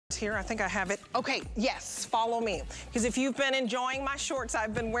Here, I think I have it. Okay, yes, follow me. Because if you've been enjoying my shorts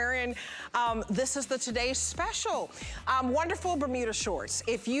I've been wearing, this is the today's special. Wonderful Bermuda shorts.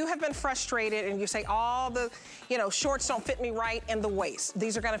 If you have been frustrated and you say all the, shorts don't fit me right in the waist,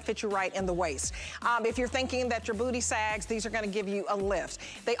 these are gonna fit you right in the waist. If you're thinking that your booty sags, these are gonna give you a lift.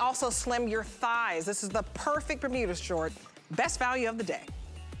 They also slim your thighs. This is the perfect Bermuda short. Best value of the day.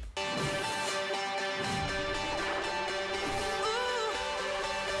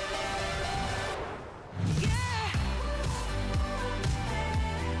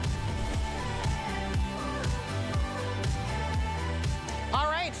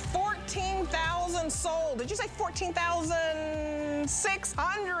 Sold. Did you say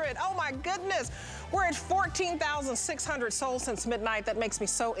 14,600? Oh my goodness. We're at 14,600 sold since midnight. That makes me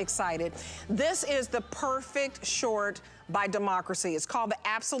so excited. This is the perfect short by Democracy. It's called the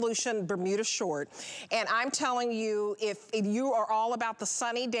Absolution Bermuda Short. And I'm telling you, if you are all about the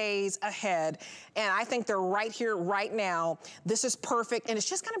sunny days ahead, and I think they're right here, right now, this is perfect, and it's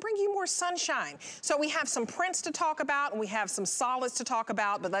just gonna bring you more sunshine. So we have some prints to talk about, and we have some solids to talk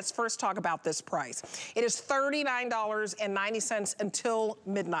about, but let's first talk about this price. It is $39.90 until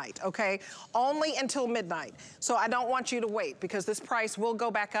midnight, okay? Only until midnight. So I don't want you to wait, because this price will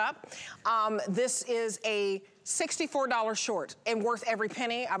go back up. This is a $64 short and worth every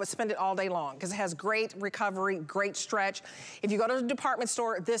penny. I would spend it all day long because it has great recovery, great stretch. If you go to the department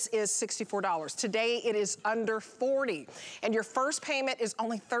store, this is $64. Today it is under $40, and your first payment is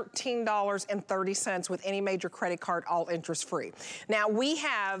only $13.30 with any major credit card, all interest free. Now we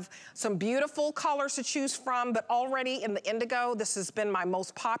have some beautiful colors to choose from, but already in the indigo, this has been my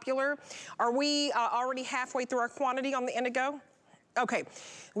most popular. Are we already halfway through our quantity on the indigo? Okay,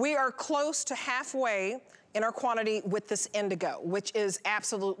 we are close to halfway in our quantity with this indigo, which is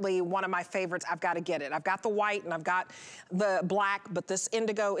absolutely one of my favorites. I've got to get it. I've got the white and I've got the black, but this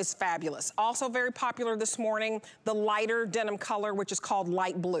indigo is fabulous. Also very popular this morning, the lighter denim color, which is called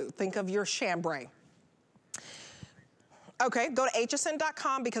light blue. Think of your chambray. Okay, go to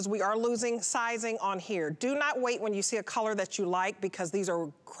hsn.com because we are losing sizing on here. Do not wait when you see a color that you like, because these are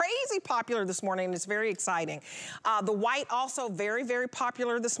crazy popular this morning and it's very exciting. The white also very, very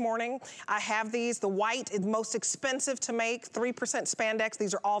popular this morning. I have these. The white is most expensive to make, 3% spandex.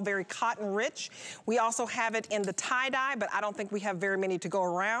 These are all very cotton rich. We also have it in the tie-dye, but I don't think we have very many to go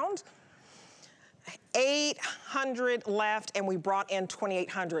around. 800 left, and we brought in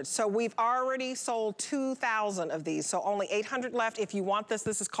 2,800. So we've already sold 2,000 of these. So only 800 left. If you want this,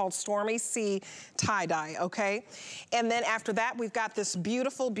 this is called Stormy Sea tie-dye, okay? And then after that, we've got this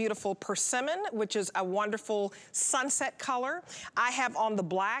beautiful, beautiful persimmon, which is a wonderful sunset color. I have on the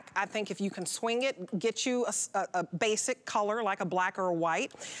black. I think if you can swing it, get you a basic color like a black or a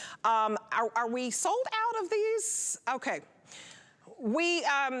white. Are we sold out of these? Okay.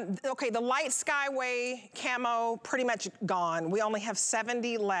 Okay, the light Skyway camo, pretty much gone. We only have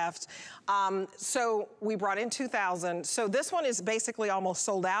 70 left. So we brought in 2,000. So this one is basically almost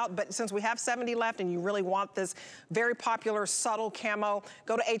sold out, but since we have 70 left and you really want this very popular subtle camo,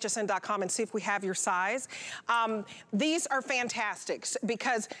 go to hsn.com and see if we have your size. These are fantastic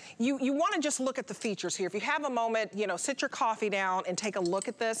because you wanna just look at the features here. If you have a moment, sit your coffee down and take a look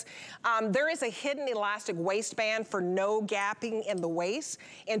at this. There is a hidden elastic waistband for no gapping in the waist,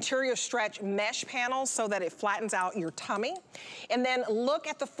 interior stretch mesh panels so that it flattens out your tummy. And then look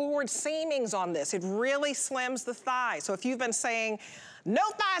at the forward seamings on this. It really slims the thigh. So if you've been saying, no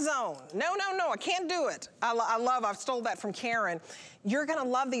thigh zone, no, I can't do it. I've stole that from Karen. You're gonna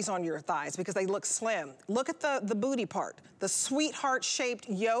love these on your thighs because they look slim. Look at the booty part. The sweetheart-shaped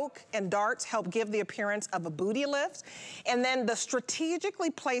yoke and darts help give the appearance of a booty lift. And then the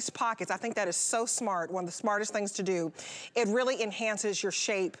strategically placed pockets, I think that is so smart, one of the smartest things to do. It really enhances your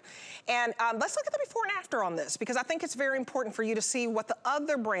shape. And let's look at the before and after on this, because I think it's very important for you to see what the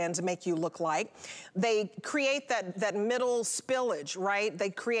other brands make you look like. They create that middle spillage, right? They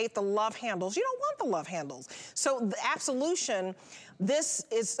create the love handles. You don't want the love handles. So the Absolution, this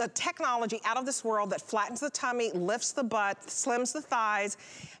is a technology out of this world that flattens the tummy, lifts the butt, slims the thighs.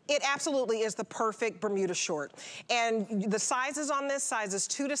 It absolutely is the perfect Bermuda short. And the sizes on this, sizes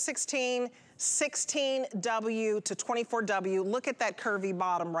 2 to 16, 16W to 24W. Look at that curvy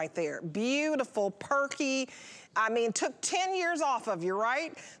bottom right there. Beautiful, perky. I mean, took 10 years off of you,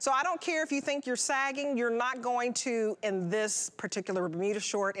 right? So I don't care if you think you're sagging, you're not going to in this particular Bermuda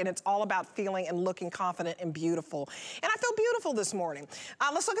short, and it's all about feeling and looking confident and beautiful. And I feel beautiful this morning.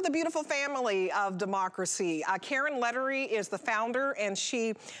 Let's look at the beautiful family of Democracy. Karen Lettery is the founder, and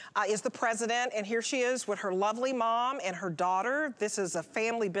she is the president, and here she is with her lovely mom and her daughter. This is a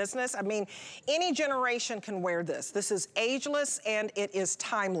family business. I mean, any generation can wear this. This is ageless and it is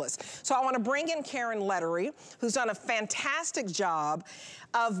timeless. So I want to bring in Karen Lettery, who's done a fantastic job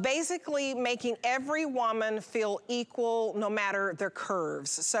of basically making every woman feel equal no matter their curves.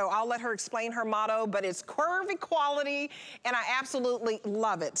 So I'll let her explain her motto, but it's curve equality, and I absolutely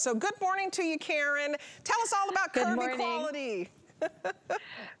love it. So good morning to you, Karen. Tell us all about curve equality.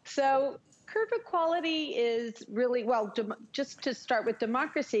 So curve equality is really, well, just to start with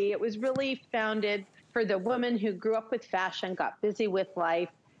democracy, it was really founded for the woman who grew up with fashion, got busy with life.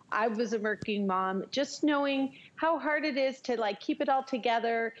 I was a working mom, just knowing how hard it is to like keep it all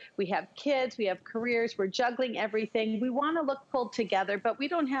together. We have kids, we have careers, we're juggling everything. We want to look pulled together, but we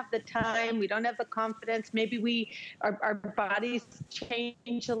don't have the time, we don't have the confidence. Maybe our bodies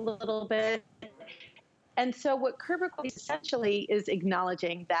change a little bit. And so what curve equality essentially is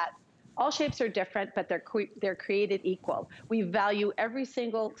acknowledging that all shapes are different, but they're created equal. We value every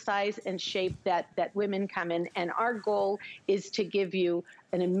single size and shape that women come in, and our goal is to give you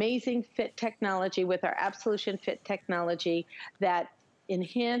an amazing fit technology with our Absolution Fit technology that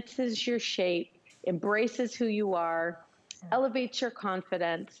enhances your shape, embraces who you are, elevates your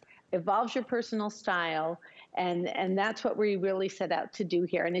confidence, evolves your personal style, and that's what we really set out to do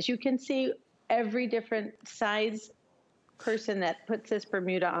here. And as you can see, every different size person that puts this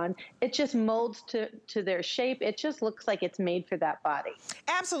Bermuda on, it just molds to their shape. It just looks like it's made for that body.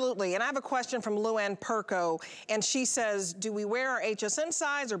 Absolutely. And I have a question from Luann Perko, and she says, do we wear our HSN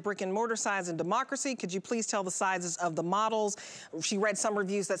size or brick and mortar size in democracy? Could you please tell the sizes of the models? She read some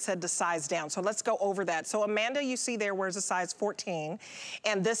reviews that said to size down. So let's go over that. So Amanda, you see there, wears a size 14,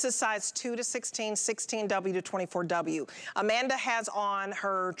 and this is size 2 to 16, 16W to 24W. Amanda has on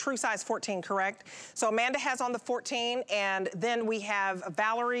her true size 14, correct? So Amanda has on the 14, and then we have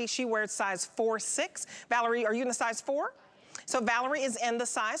Valerie. She wears size 4-6. Valerie, are you in the size 4? So Valerie is in the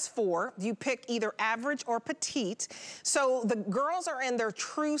size 4. You pick either average or petite. So the girls are in their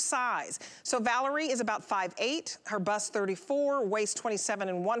true size. So Valerie is about 5'8", her bust 34, waist 27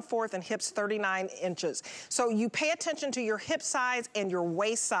 1/4, and hips 39 inches. So you pay attention to your hip size and your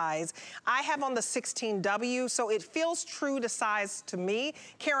waist size. I have on the 16W, so it feels true to size to me.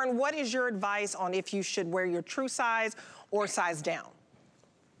 Karen, what is your advice on if you should wear your true size or size down?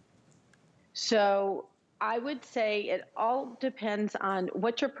 So I would say it all depends on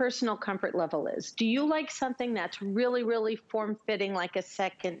what your personal comfort level is. Do you like something that's really, really form-fitting, like a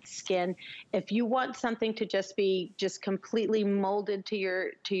second skin? If you want something to just be completely molded to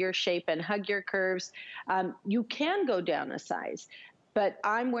your shape and hug your curves, you can go down a size. But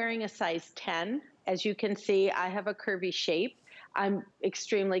I'm wearing a size 10. As you can see, I have a curvy shape. I'm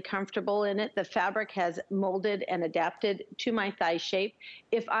extremely comfortable in it. The fabric has molded and adapted to my thigh shape.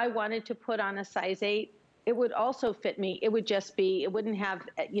 If I wanted to put on a size 8, it would also fit me. It would just be, it wouldn't have,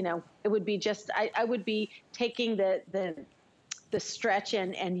 you know, it would be just, I would be taking the stretch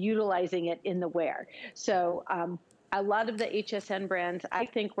and utilizing it in the wear. So a lot of the HSN brands, I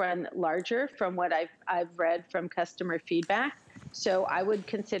think, run larger from what I've read from customer feedback. So I would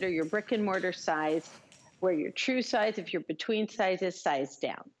consider your brick and mortar size, where your true size, if you're between sizes, size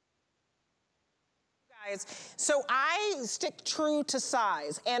down. Guys, so I stick true to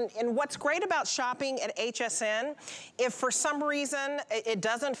size, and what's great about shopping at HSN, if for some reason it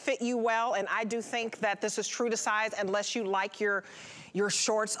doesn't fit you well, and I do think that this is true to size unless you like your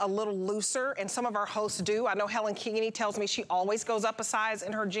shorts a little looser, and some of our hosts do. I know Helen Keeney tells me she always goes up a size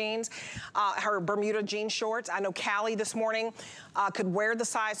in her jeans, her Bermuda jean shorts. I know Callie this morning could wear the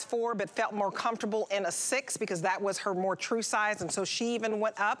size 4, but felt more comfortable in a 6 because that was her more true size, and so she even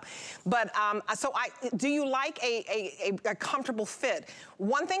went up. But do you like a comfortable fit?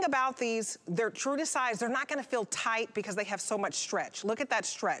 One thing about these, they're true to size, they're not gonna feel tight because they have so much stretch. Look at that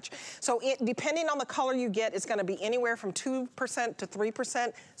stretch. So depending on the color you get, it's gonna be anywhere from 2% to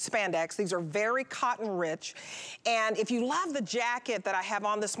 3% spandex. These are very cotton rich. And if you love the jacket that I have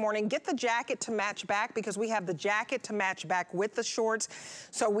on this morning, get the jacket to match back, because we have the jacket to match back with the shorts.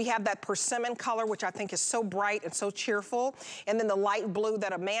 So we have that persimmon color, which I think is so bright and so cheerful. And then the light blue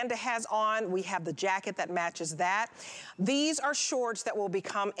that Amanda has on, we have the jacket that matches that. These are shorts that will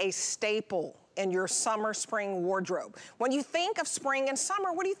become a staple in your summer, spring wardrobe. When you think of spring and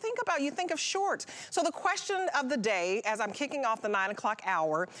summer, what do you think about? You think of shorts. So the question of the day, as I'm kicking off the 9 o'clock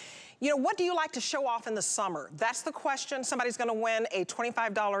hour, you know, what do you like to show off in the summer? That's the question. Somebody's gonna win a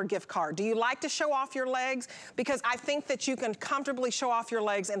 $25 gift card. Do you like to show off your legs? Because I think that you can comfortably show off your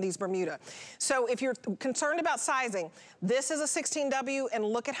legs in these Bermuda. So if you're concerned about sizing, this is a 16W, and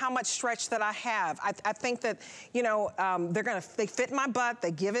look at how much stretch that I have. I think that, you know, they fit my butt, they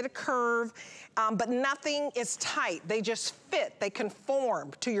give it a curve, but nothing is tight. They just fit, they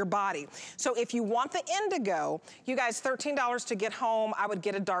conform to your body. So if you want the indigo, you guys, $13 to get home. I would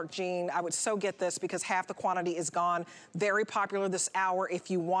get a dark jean. I would so get this because half the quantity is gone. Very popular this hour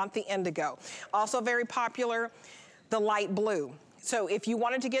if you want the indigo. Also very popular, the light blue. So if you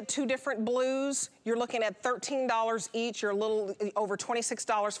wanted to get 2 different blues, you're looking at $13 each. You're a little over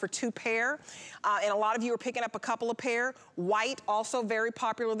 $26 for 2 pair. And a lot of you are picking up a couple of pair. White, also very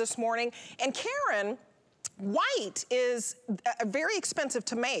popular this morning. And Karen, white is very expensive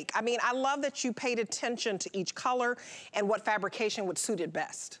to make. I mean, I love that you paid attention to each color and what fabrication would suit it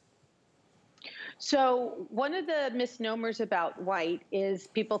best. So one of the misnomers about white is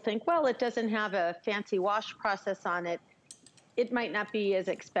people think, well, it doesn't have a fancy wash process on it. It might not be as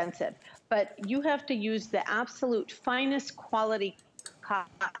expensive, but you have to use the absolute finest quality cotton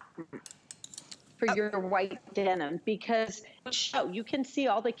for your white denim, because you can see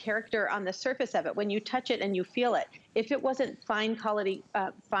all the character on the surface of it when you touch it and you feel it. If it wasn't fine quality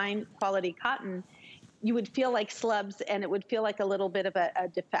cotton, you would feel like slubs and it would feel like a little bit of a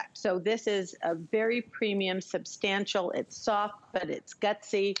defect. So this is a very premium, substantial. It's soft, but it's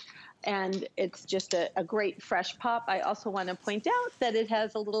gutsy, and it's just a great fresh pop. I also want to point out that it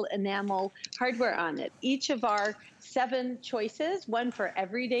has a little enamel hardware on it. Each of our 7 choices, one for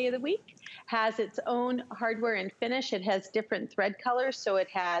every day of the week, has its own hardware and finish. It has different thread colors, so it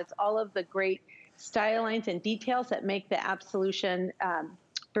has all of the great style lines and details that make the Absolution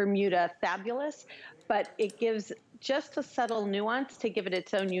Bermuda fabulous, but it gives just a subtle nuance to give it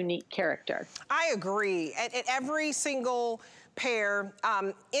its own unique character. I agree. At every single pair,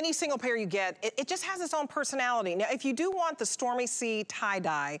 any single pair you get, it just has its own personality. Now, if you do want the Stormy Sea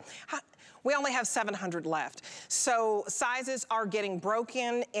tie-dye, we only have 700 left. So sizes are getting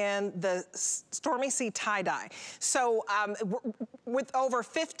broken in the Stormy Sea tie-dye. So with over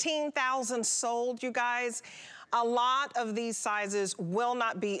 15,000 sold, you guys, a lot of these sizes will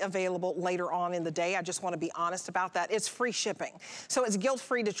not be available later on in the day. I just want to be honest about that. It's free shipping. So it's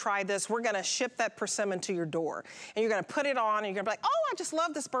guilt-free to try this. We're going to ship that persimmon to your door. And you're going to put it on and you're going to be like, oh, I just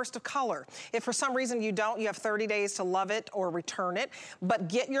love this burst of color. If for some reason you don't, you have 30 days to love it or return it. But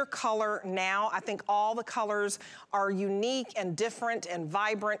get your color now. I think all the colors are unique and different and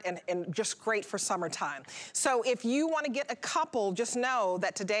vibrant and just great for summertime. So if you want to get a couple, just know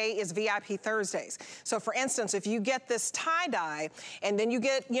that today is VIP Thursdays. So for instance, if you get this tie-dye and then you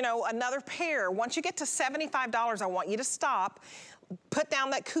get, you know, another pair, once you get to $75, I want you to stop, put down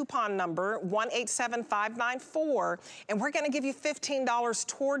that coupon number, 187594, and we're gonna give you $15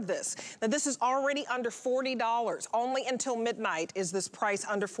 toward this. Now this is already under $40. Only until midnight is this price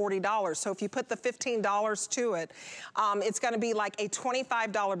under $40. So if you put the $15 to it, it's gonna be like a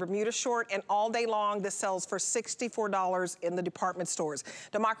 $25 Bermuda short, and all day long this sells for $64 in the department stores.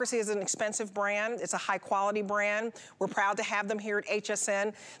 Democracy is an expensive brand. It's a high quality brand. We're proud to have them here at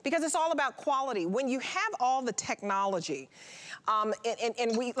HSN because it's all about quality. When you have all the technology,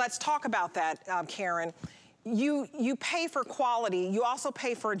 let's talk about that, Karen. You pay for quality. You also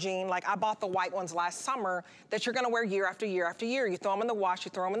pay for a jean. Like I bought the white ones last summer that you're gonna wear year after year after year. You throw them in the wash,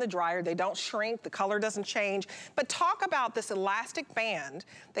 you throw them in the dryer. They don't shrink, the color doesn't change. But talk about this elastic band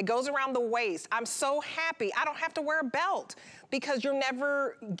that goes around the waist. I'm so happy I don't have to wear a belt because you're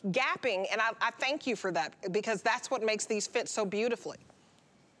never gapping. And I thank you for that because that's what makes these fit so beautifully.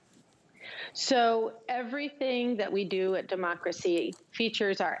 So everything that we do at Democracy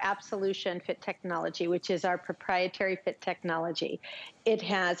features our Absolution Fit technology, which is our proprietary fit technology. It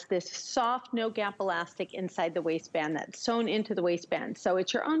has this soft, no-gap elastic inside the waistband that's sewn into the waistband. So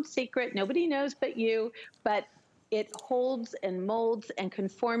it's your own secret. Nobody knows but you, but it holds and molds and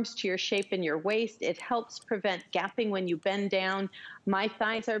conforms to your shape in your waist. It helps prevent gapping when you bend down. My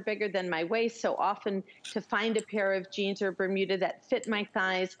thighs are bigger than my waist, so often to find a pair of jeans or Bermuda that fit my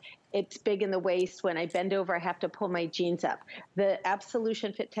thighs, it's big in the waist. When I bend over, I have to pull my jeans up. The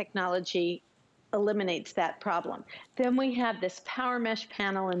Absolution Fit technology eliminates that problem. Then we have this power mesh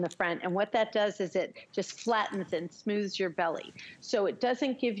panel in the front, and what that does is it just flattens and smooths your belly. So it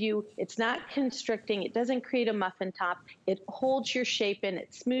doesn't give you, it's not constricting, it doesn't create a muffin top, it holds your shape in,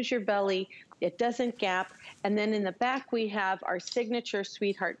 it smooths your belly, it doesn't gap. And then in the back we have our signature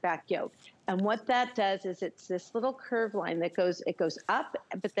Sweetheart back yoke. And what that does is it's this little curve line that goes up,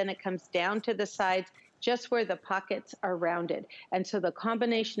 but then it comes down to the sides, just where the pockets are rounded. And so the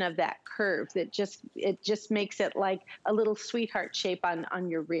combination of that curve, it just makes it like a little sweetheart shape on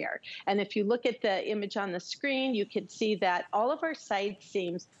your rear. And if you look at the image on the screen, you can see that all of our side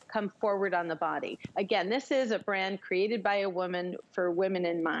seams come forward on the body. Again, this is a brand created by a woman for women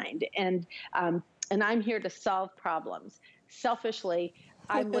in mind. And I'm here to solve problems. Selfishly,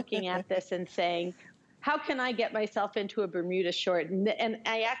 I'm looking at this and saying, how can I get myself into a Bermuda short? And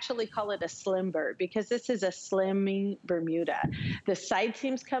I actually call it a slim bird because this is a slimming Bermuda. The side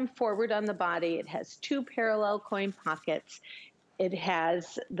seams come forward on the body. It has 2 parallel coin pockets. It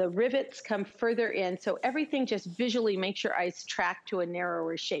has the rivets come further in, so everything just visually makes your eyes track to a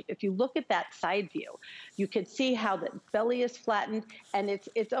narrower shape. If you look at that side view, you can see how the belly is flattened, and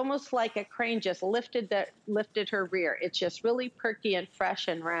it's almost like a crane just lifted her rear. It's just really perky and fresh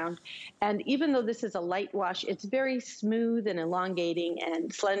and round. And even though this is a light wash, it's very smooth and elongating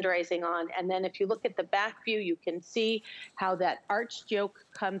and slenderizing on. And then if you look at the back view, you can see how that arched yoke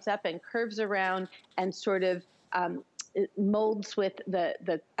comes up and curves around and sort of it molds with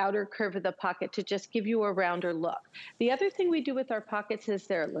the outer curve of the pocket to just give you a rounder look. The other thing we do with our pockets is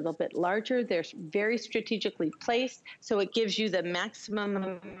they're a little bit larger. They're very strategically placed, so it gives you the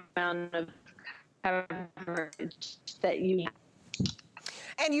maximum amount of coverage that you have.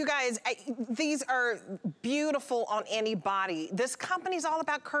 And you guys, these are beautiful on any body. This company's all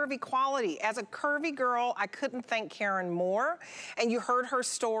about curvy quality. As a curvy girl, I couldn't thank Karen more. And you heard her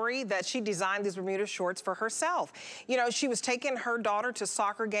story that she designed these Bermuda shorts for herself. You know, she was taking her daughter to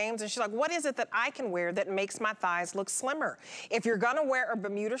soccer games and she's like, what is it that I can wear that makes my thighs look slimmer? If you're gonna wear a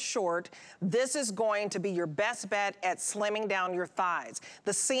Bermuda short, this is going to be your best bet at slimming down your thighs.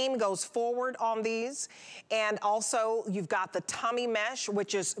 The seam goes forward on these, and also you've got the tummy mesh,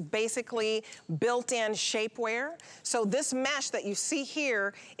 which is basically built-in shapewear. So this mesh that you see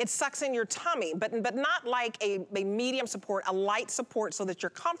here, it sucks in your tummy, but not like a medium support, a light support so that you're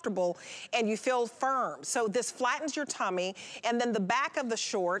comfortable and you feel firm. So this flattens your tummy, and then the back of the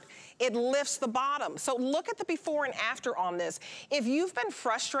short, it lifts the bottom. So look at the before and after on this. If you've been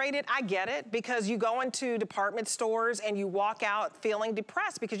frustrated, I get it, because you go into department stores and you walk out feeling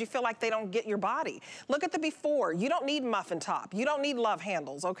depressed because you feel like they don't get your body. Look at the before. You don't need muffin top. You don't need love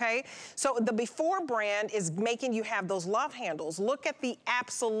handles, okay? So the before brand is making you have those love handles. Look at the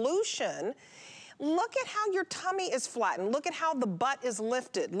Absolution. Look at how your tummy is flattened. Look at how the butt is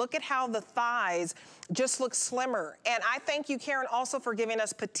lifted. Look at how the thighs just look slimmer. And I thank you, Karen, also for giving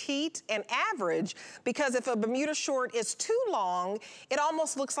us petite and average, because if a Bermuda short is too long, it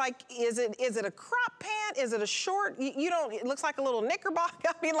almost looks like, is it a crop pant? Is it a short? You don't, it looks like a little knickerbocker.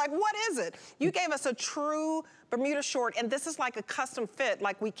 I mean, like, what is it? You gave us a true Bermuda short, and this is like a custom fit,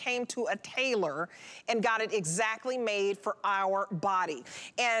 like we came to a tailor and got it exactly made for our body.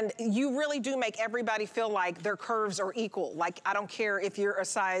 And you really do make everybody feel like their curves are equal. Like, I don't care if you're a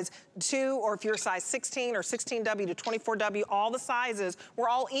size 2 or if you're a size 16 or 16W to 24W, all the sizes, we're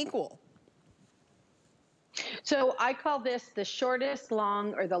all equal. So I call this the shortest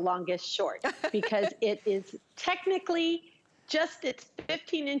long or the longest short, because it is technically it's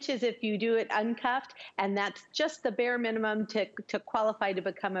 15 inches if you do it uncuffed, and that's just the bare minimum to qualify to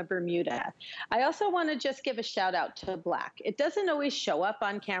become a Bermuda. I also want to just give a shout out to black. It doesn't always show up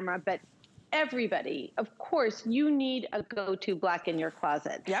on camera, but everybody, of course, you need a go-to black in your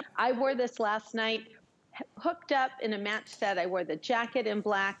closet. Yep. I wore this last night, hooked up in a match set. I wore the jacket in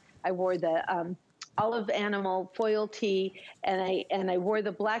black. I wore the olive animal foil tee, and I wore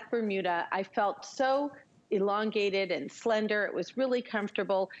the black Bermuda. I felt so elongated and slender. It was really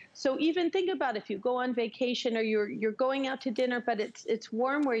comfortable. So even think about if you go on vacation or you're going out to dinner, but it's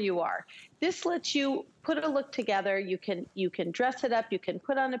warm where you are. This lets you put a look together. You can dress it up. You can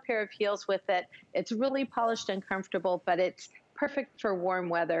put on a pair of heels with it. It's really polished and comfortable, but it's perfect for warm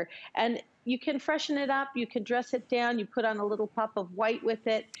weather. And you can freshen it up. You can dress it down. You put on a little pop of white with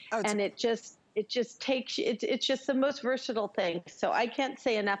it, and it just takes, it's just the most versatile thing. So I can't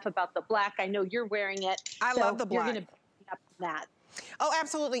say enough about the black. I know you're wearing it. I love the black. You're going to pick up that. Oh,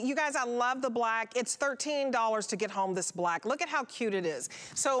 absolutely. You guys, I love the black. It's $13 to get home this black. Look at how cute it is.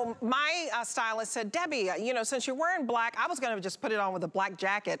 So my stylist said, Debbie, you know, since you're wearing black, I was going to just put it on with a black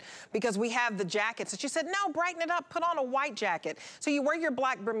jacket because we have the jackets. And she said, no, brighten it up, put on a white jacket. So you wear your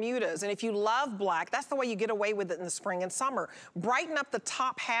black Bermudas. And if you love black, that's the way you get away with it in the spring and summer. Brighten up the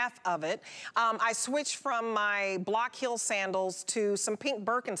top half of it. I switched from my Block Hill sandals to some pink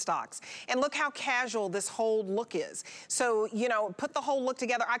Birkenstocks. And look how casual this whole look is. So, you know, put the whole look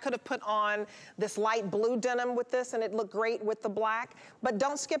together. I could have put on this light blue denim with this and it looked great with the black, but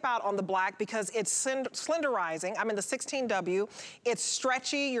don't skip out on the black because it's slenderizing. I'm in the 16W. It's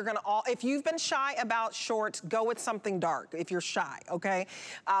stretchy. You're gonna if you've been shy about shorts, go with something dark if you're shy, okay?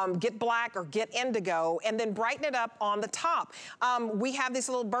 Get black or get indigo and then brighten it up on the top. We have these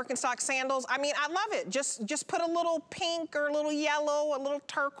little Birkenstock sandals. I mean, I love it. Just put a little pink or a little yellow, a little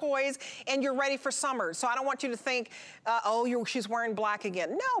turquoise, and you're ready for summer. So I don't want you to think, oh, she's wearing black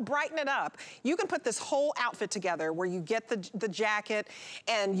again. No, brighten it up. You can put this whole outfit together where you get the jacket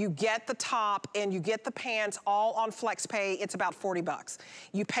and you get the top and you get the pants all on flex pay. It's about 40 bucks.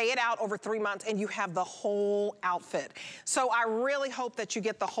 You pay it out over 3 months and you have the whole outfit. So I really hope that you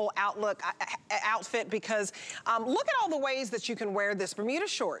get the whole outfit because look at all the ways that you can wear this Bermuda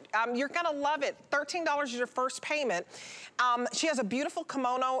short. You're gonna love it. $13 is your first payment. She has a beautiful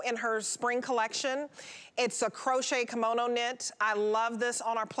kimono in her spring collection. It's a crochet kimono knit. I love this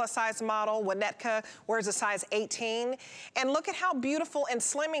on our plus size model. Wanetka wears a size 18. And look at how beautiful and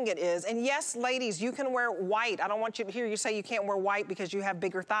slimming it is. And yes, ladies, you can wear white. I don't want you to hear you say you can't wear white because you have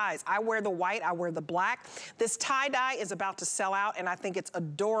bigger thighs. I wear the white, I wear the black. This tie-dye is about to sell out and I think it's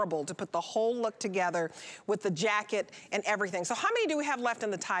adorable to put the whole look together with the jacket and everything. So how many do we have left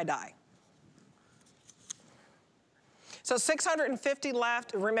in the tie-dye? So 650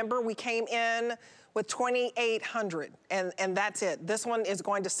 left. Remember, we came in with 2,800, and that's it. This one is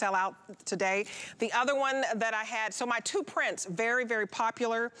going to sell out today. The other one that I had, so my two prints, very, very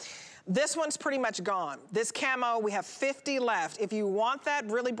popular. This one's pretty much gone. This camo, we have 50 left. If you want that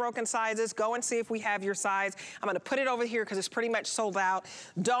really broken sizes, go and see if we have your size. I'm gonna put it over here because it's pretty much sold out.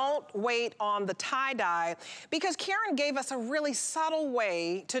 Don't wait on the tie-dye because Karen gave us a really subtle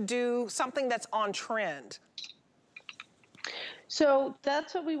way to do something that's on trend. So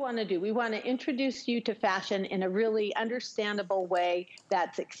that's what we want to do. We want to introduce you to fashion in a really understandable way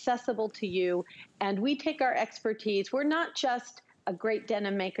that's accessible to you. And we take our expertise. We're not just a great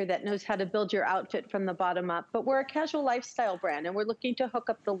denim maker that knows how to build your outfit from the bottom up, but we're a casual lifestyle brand and we're looking to hook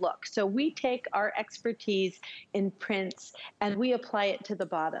up the look. So we take our expertise in prints and we apply it to the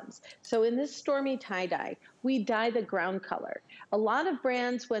bottoms. So in this stormy tie-dye, we dye the ground color. A lot of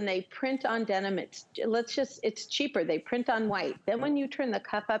brands, when they print on denim, it's cheaper. They print on white. Then when you turn the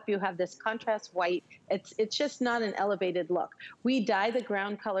cuff up, you have this contrast white. It's just not an elevated look. We dye the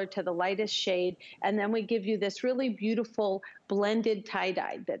ground color to the lightest shade, and then we give you this really beautiful blended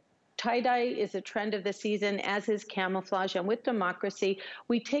tie-dye. That tie-dye is a trend of the season, as is camouflage. And with Democracy,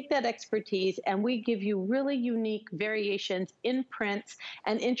 we take that expertise and we give you really unique variations in prints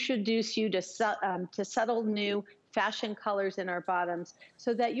and introduce you to subtle new fashion colors in our bottoms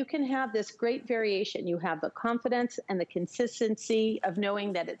so that you can have this great variation. You have the confidence and the consistency of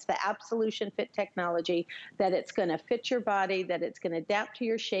knowing that it's the Absolution Fit technology, that it's going to fit your body, that it's going to adapt to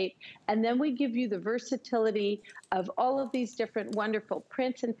your shape. And then we give you the versatility of all of these different wonderful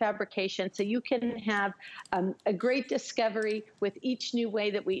prints and fabrications so you can have a great discovery with each new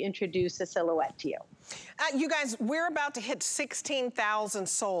way that we introduce a silhouette to you. You guys, we're about to hit 16,000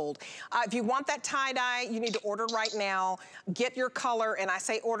 sold. If you want that tie-dye, you need to order right now. Get your color, and I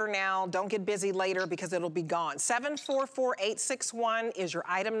say order now. Don't get busy later because it'll be gone. 744861 is your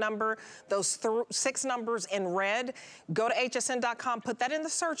item number. Those 6 numbers in red. Go to hsn.com, put that in the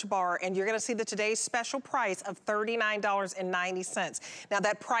search bar, and you're gonna see the today's special price of $39.90. Now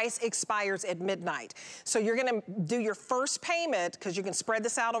that price expires at midnight. So you're gonna do your first payment, because you can spread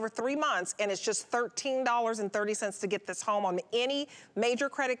this out over 3 months, and it's just $13.30 to get this home on any major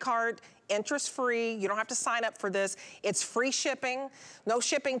credit card, interest-free. You don't have to sign up for this. It's free shipping, no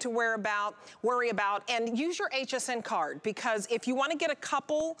shipping to worry about, and use your HSN card, because if you want to get a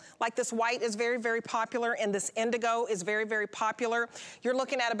couple, like this white is very, very popular and this indigo is very, very popular, you're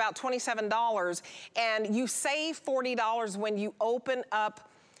looking at about $27, and you save $40 when you open up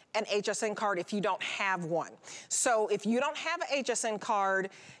an HSN card if you don't have one. So if you don't have an HSN card,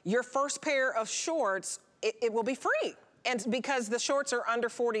 your first pair of shorts, it will be free. And because the shorts are under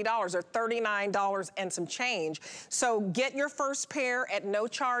 $40, or $39 and some change. So get your first pair at no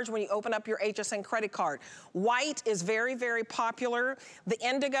charge when you open up your HSN credit card. White is very, very popular. The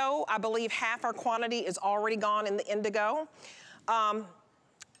indigo, I believe half our quantity is already gone in the indigo.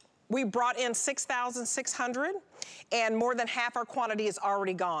 We brought in 6,600 and more than half our quantity is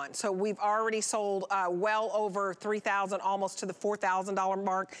already gone. So we've already sold well over 3,000, almost to the $4,000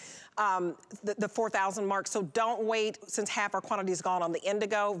 mark, the 4,000 mark. So don't wait since half our quantity is gone on the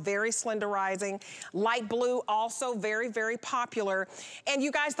indigo, very slenderizing. Light blue, also very, very popular. And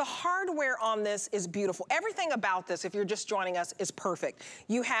you guys, the hardware on this is beautiful. Everything about this, if you're just joining us, is perfect.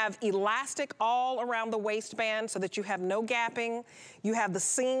 You have elastic all around the waistband so that you have no gapping. You have the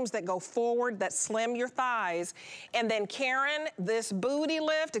seams that go forward that slim your thighs. And then Karen, this booty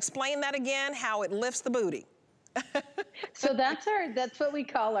lift, explain that again, how it lifts the booty. So that's what we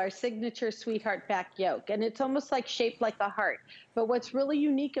call our signature sweetheart back yoke. And it's almost like shaped like a heart. But what's really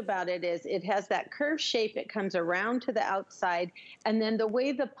unique about it is it has that curved shape. It comes around to the outside. And then the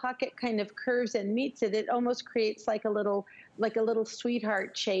way the pocket kind of curves and meets it, it almost creates like a little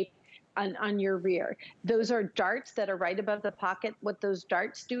sweetheart shape on your rear. Those are darts that are right above the pocket. What those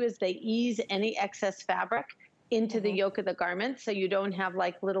darts do is they ease any excess fabric into the yoke of the garment, so you don't have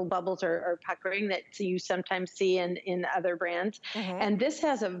like little bubbles or puckering that you sometimes see in other brands. And this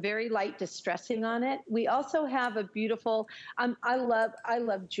has a very light distressing on it. We also have a beautiful, I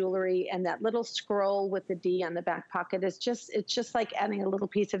love jewelry, and that little scroll with the D on the back pocket is it's just like adding a little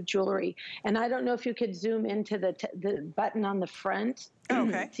piece of jewelry. And I don't know if you could zoom into the button on the front.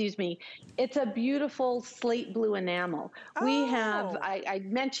 Okay. Excuse me. It's a beautiful slate blue enamel. Oh. We have, I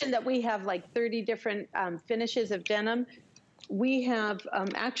mentioned that we have like 30 different finishes of denim. We have,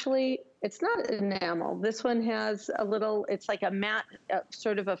 actually, it's not enamel. This one has a little, it's like a matte,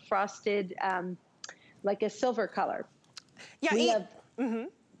 sort of a frosted, like a silver color. Yeah.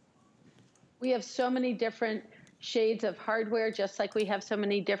 We have so many different shades of hardware, just like we have so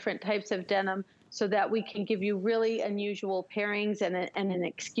many different types of denim, so that we can give you really unusual pairings and an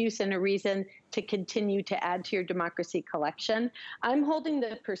excuse and a reason to continue to add to your Democracy collection. I'm holding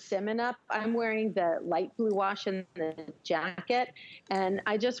the persimmon up. I'm wearing the light blue wash and the jacket. And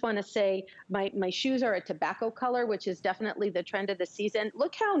I just want to say my shoes are a tobacco color, which is definitely the trend of the season.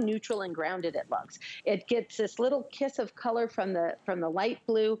 Look how neutral and grounded it looks. It gets this little kiss of color from the light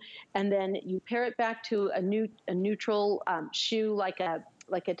blue, and then you pair it back to a neutral shoe like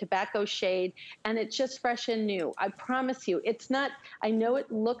a tobacco shade, and it's just fresh and new. I promise you, it's not, I know it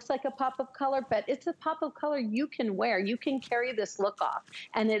looks like a pop of color, but it's a pop of color you can wear. You can carry this look off,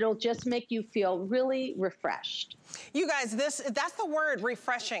 and it'll just make you feel really refreshed. You guys, that's the word,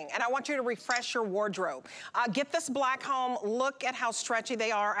 refreshing, and I want you to refresh your wardrobe. Get this black home. Look at how stretchy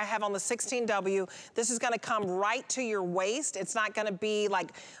they are. I have on the 16W. This is gonna come right to your waist. It's not gonna be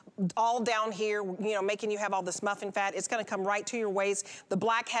like all down here, you know, making you have all this muffin fat. It's gonna come right to your waist. The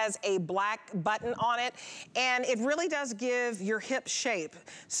black has a black button on it, and it really does give your hip shape.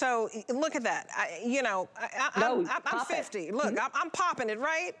 So look at that. I'm 50. Look, I'm popping it,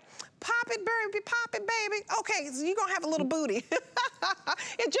 right? Pop it, baby, pop it, baby. Okay, so you're gonna have a little booty.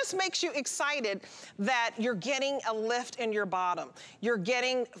 It just makes you excited that you're getting a lift in your bottom. You're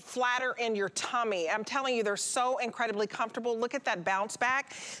getting flatter in your tummy. I'm telling you, they're so incredibly comfortable. Look at that bounce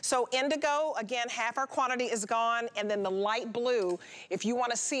back. So indigo, again, half our quantity is gone, and then the light blue, if you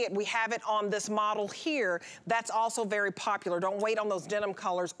wanna see it, we have it on this model here. That's also very popular. Don't wait on those denim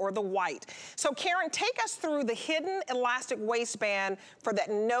colors or the white. So Karen, take us through the hidden elastic waistband for that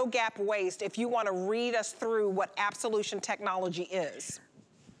no gap waist, if you want to read us through what Absolution technology is.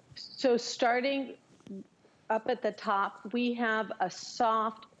 So starting up at the top, we have a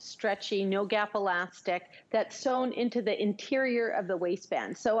soft, stretchy, no gap elastic that's sewn into the interior of the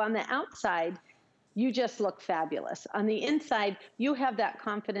waistband. So on the outside, you just look fabulous. On the inside, you have that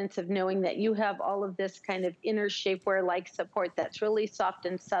confidence of knowing that you have all of this kind of inner shapewear-like support that's really soft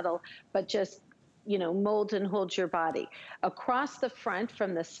and subtle, but just, you know, molds and holds your body. Across the front,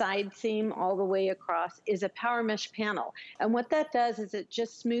 from the side seam all the way across, is a power mesh panel. And what that does is it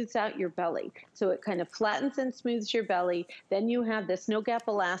just smooths out your belly. So it kind of flattens and smooths your belly. Then you have this no gap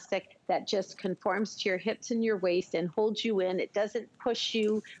elastic that just conforms to your hips and your waist and holds you in. It doesn't push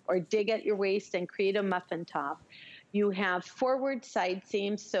you or dig at your waist and create a muffin top. You have forward side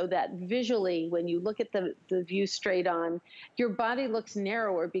seams so that visually, when you look at the view straight on, your body looks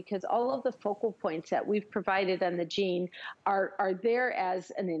narrower because all of the focal points that we've provided on the jean are there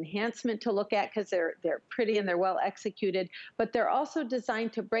as an enhancement to look at because they're pretty and they're well executed, but they're also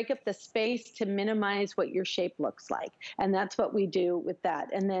designed to break up the space to minimize what your shape looks like. And that's what we do with that.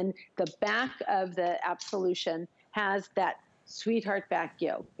 And then the back of the Absolution has that sweetheart back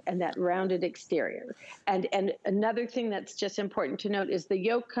yoke and that rounded exterior. And another thing that's just important to note is the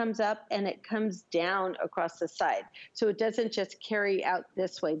yoke comes up and it comes down across the side. So it doesn't just carry out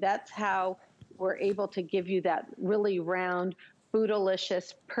this way. That's how we're able to give you that really round,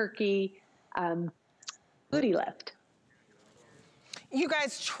 bootylicious, perky booty lift. You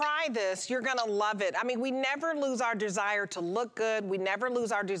guys try this, you're gonna love it. I mean, we never lose our desire to look good. We never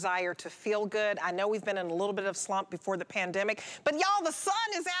lose our desire to feel good. I know we've been in a little bit of slump before the pandemic, but y'all, the sun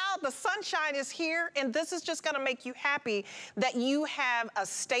is out, the sunshine is here, and this is just gonna make you happy that you have a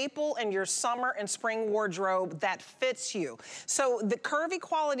staple in your summer and spring wardrobe that fits you. So the curvy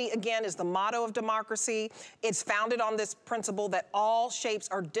quality, again, is the motto of democracy. It's founded on this principle that all shapes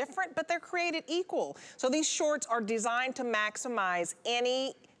are different, but they're created equal. So these shorts are designed to maximize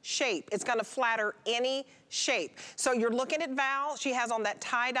any shape. It's gonna flatter any shape. So you're looking at Val, she has on that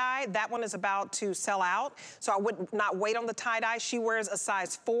tie-dye. That one is about to sell out, so I would not wait on the tie-dye. She wears a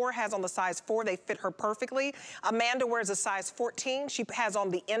size 4, has on the size 4. They fit her perfectly. Amanda wears a size 14. She has on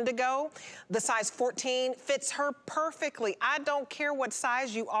the indigo. The size 14 fits her perfectly. I don't care what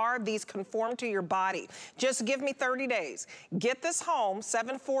size you are, these conform to your body. Just give me 30 days. Get this home,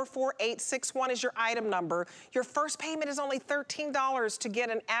 744861 is your item number. Your first payment is only $13 to get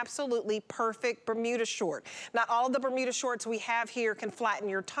an absolutely perfect Bermuda short. Not all of the Bermuda shorts we have here can flatten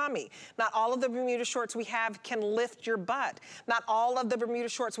your tummy. Not all of the Bermuda shorts we have can lift your butt. Not all of the Bermuda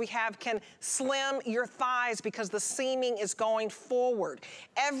shorts we have can slim your thighs because the seaming is going forward.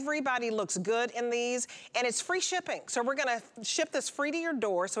 Everybody looks good in these, and it's free shipping. So we're gonna ship this free to your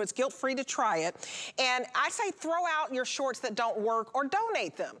door, so it's guilt-free to try it. And I say throw out your shorts that don't work or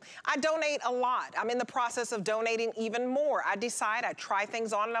donate them. I donate a lot. I'm in the process of donating even more. I try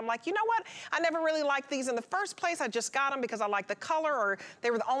things on, and I'm like, you know what? I never really liked these in the first place. I just got them because I like the color, or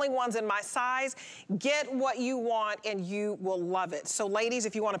they were the only ones in my size. Get what you want and you will love it. So ladies,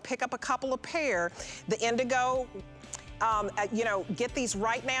 if you want to pick up a couple of pair, the indigo, you know, get these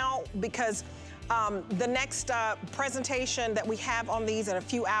right now, because the next presentation that we have on these in a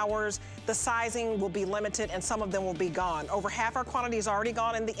few hours, the sizing will be limited and some of them will be gone. Over half our quantity is already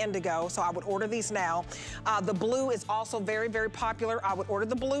gone in the indigo, so I would order these now. The blue is also very, very popular. I would order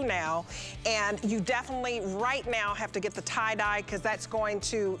the blue now. And you definitely right now have to get the tie-dye, because that's going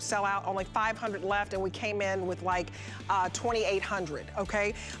to sell out. Only 500 left, and we came in with like 2,800,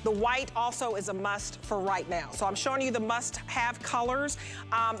 okay? The white also is a must for right now. So I'm showing you the must-have colors.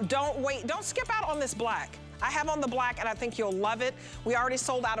 Don't wait, don't skip out on this black. I have on the black, and I think you'll love it. We already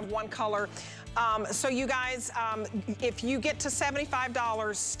sold out of one color. So you guys, if you get to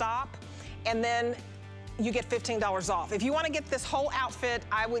 $75, stop, and then you get $15 off. If you want to get this whole outfit,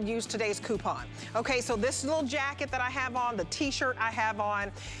 I would use today's coupon. Okay, so this little jacket that I have on, the t-shirt I have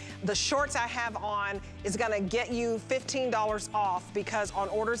on, the shorts I have on is gonna get you $15 off, because on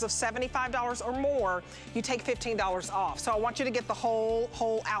orders of $75 or more, you take $15 off. So I want you to get the whole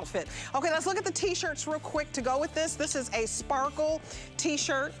outfit. Okay, let's look at the t-shirts real quick to go with this. This is a sparkle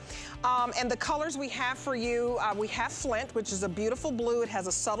t-shirt. And the colors we have for you, we have Flint, which is a beautiful blue. It has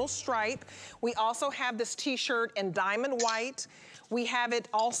a subtle stripe. We also have this t-shirt in diamond white. We have it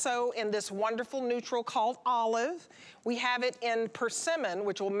also in this wonderful neutral called olive. We have it in persimmon,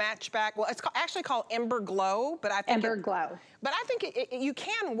 which will match back. Well, it's actually called Ember Glow, but I think Ember Glow. But I think you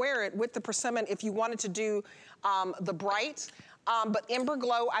can wear it with the persimmon if you wanted to do the bright. But Ember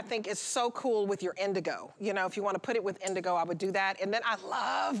Glow, I think, is so cool with your indigo. You know, if you want to put it with indigo, I would do that. And then I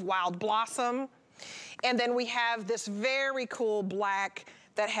love Wild Blossom. And then we have this very cool black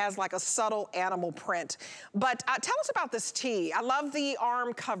that has like a subtle animal print. But tell us about this tee. I love the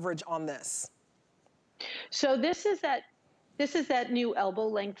arm coverage on this. So this is that new elbow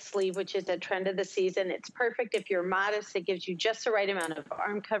length sleeve, which is a trend of the season. It's perfect if you're modest. It gives you just the right amount of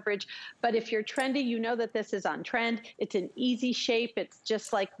arm coverage. But if you're trendy, you know that this is on trend. It's an easy shape. It's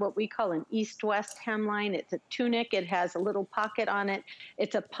just like what we call an east-west hemline. It's a tunic. It has a little pocket on it.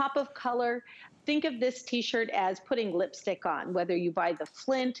 It's a pop of color. Think of this t-shirt as putting lipstick on, whether you buy the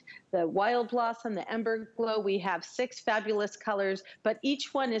Flint, the Wild Blossom, the Ember Glow. We have 6 fabulous colors, but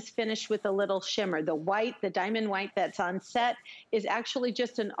each one is finished with a little shimmer. The white, the diamond white that's on set, is actually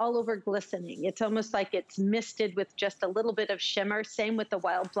just an all-over glistening. It's almost like it's misted with just a little bit of shimmer. Same with the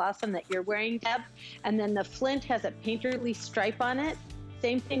Wild Blossom that you're wearing, Deb. And then the Flint has a painterly stripe on it.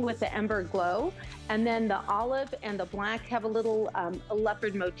 Same thing with the Ember Glow. And then the olive and the black have a little a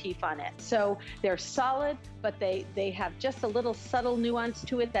leopard motif on it. So they're solid, but they have just a little subtle nuance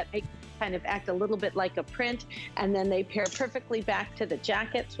to it that makes it kind of act a little bit like a print. And then they pair perfectly back to the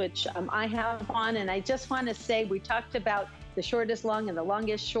jackets, which I have on. And I just want to say, we talked about the shortest long and the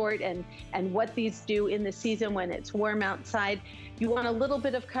longest short, and what these do in the season when it's warm outside. You want a little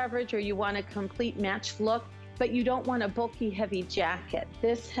bit of coverage, or you want a complete match look. but you don't want a bulky, heavy jacket.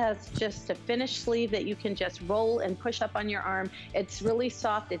 This has just a finished sleeve that you can just roll and push up on your arm. It's really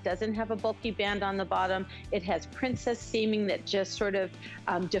soft. It doesn't have a bulky band on the bottom. It has princess seaming that just sort of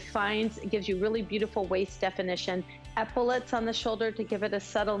defines, gives you really beautiful waist definition. Epaulets on the shoulder to give it a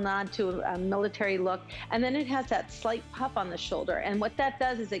subtle nod to a military look. And then it has that slight puff on the shoulder. And what that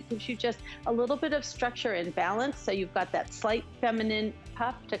does is it gives you just a little bit of structure and balance. So you've got that slight feminine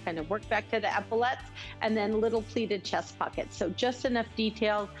puff to kind of work back to the epaulets, and then little pleated chest pockets. So just enough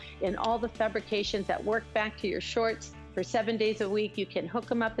detail in all the fabrications that work back to your shorts. For 7 days a week, you can hook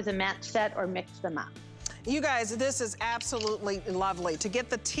them up as a match set or mix them up. You guys, this is absolutely lovely. To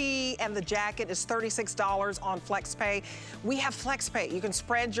get the tee and the jacket is $36 on FlexPay. We have FlexPay. You can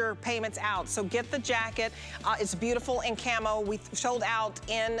spread your payments out. So get the jacket. It's beautiful in camo. We sold out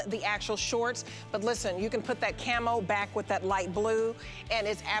in the actual shorts. But listen, you can put that camo back with that light blue, and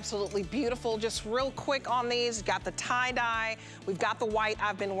it's absolutely beautiful. Just real quick on these, got the tie-dye. We've got the white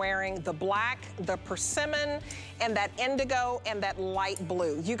I've been wearing, the black, the persimmon, and that indigo, and that light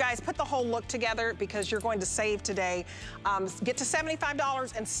blue. You guys put the whole look together because you're going to save today. Get to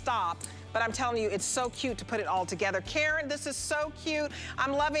 $75 and stop. But I'm telling you, it's so cute to put it all together. Karen, this is so cute.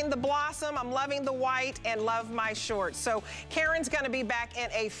 I'm loving the blossom, I'm loving the white, and love my shorts. So Karen's gonna be back in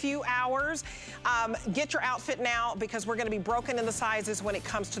a few hours. Get your outfit now because we're gonna be broken in the sizes when it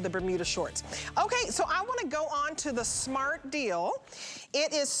comes to the Bermuda shorts. Okay, so I wanna go on to the smart deal.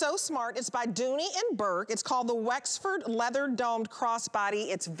 It is so smart. It's by Dooney and Burke. It's called the Wexford Leather Domed Crossbody.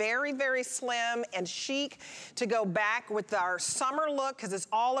 It's very, very slim and chic to go back with our summer look because it's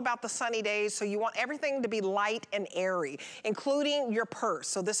all about the sunny days. So you want everything to be light and airy, including your purse.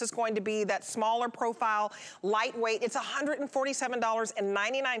 So this is going to be that smaller profile, lightweight. It's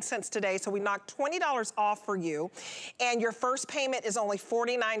 $147.99 today. So we knocked $20 off for you. And your first payment is only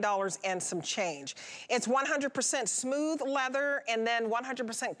 $49 and some change. It's 100% smooth leather and then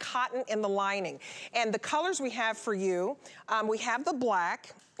 100% cotton in the lining. And the colors we have for you, we have the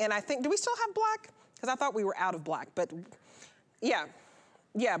black, and I think, do we still have black? Because I thought we were out of black, but yeah,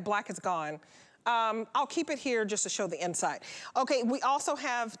 black is gone. I'll keep it here just to show the inside. Okay, we also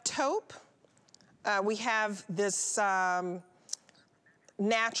have taupe. We have this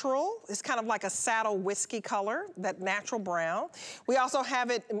natural. It's kind of like a saddle whiskey color, that natural brown. We also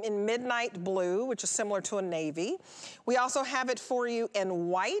have it in midnight blue, which is similar to a navy. We also have it for you in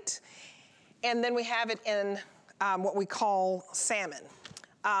white. And then we have it in what we call salmon.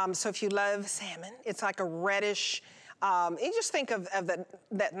 So if you love salmon, it's like a reddish, you just think of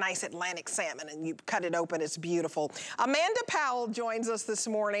that nice Atlantic salmon and you cut it open, it's beautiful. Amanda Powell joins us this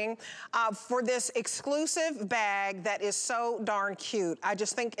morning for this exclusive bag that is so darn cute. I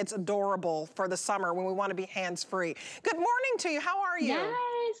just think it's adorable for the summer when we want to be hands-free. Good morning to you, how are you?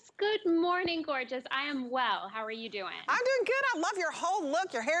 Yes, good morning, gorgeous. I am well, how are you doing? I'm doing good, I love your whole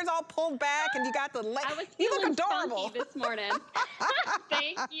look. Your hair's all pulled back and you got the leg. I was you look feeling adorable funky this morning.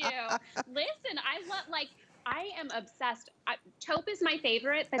 Thank you. Listen, I am obsessed. Taupe is my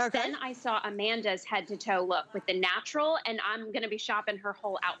favorite, but then I saw Amanda's head-to-toe look with the natural, and I'm going to be shopping her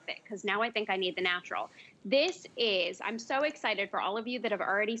whole outfit because now I think I need the natural. I'm so excited for all of you that have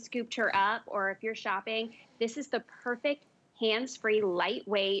already scooped her up, or if you're shopping, this is the perfect hands-free,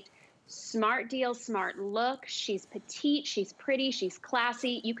 lightweight, smart deal, smart look. She's petite, she's pretty, she's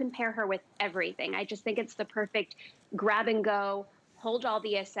classy. You can pair her with everything. I just think it's the perfect grab and go, hold all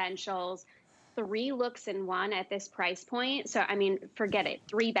the essentials. 3 looks in one at this price point. So, I mean, forget it.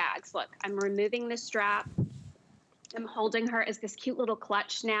 3 bags. Look, I'm removing the strap. I'm holding her as this cute little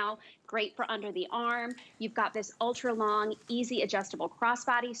clutch now. Great for under the arm. You've got this ultra long, easy adjustable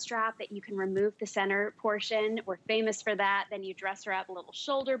crossbody strap that you can remove the center portion. We're famous for that. Then you dress her up a little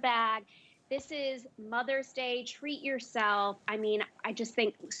shoulder bag. This is Mother's Day, treat yourself. I mean, I just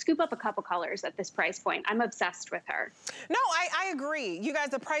think scoop up a couple colors at this price point. I'm obsessed with her. No, I agree. You guys,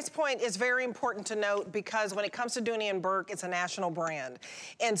 the price point is very important to note because when it comes to Dooney and Burke, it's a national brand.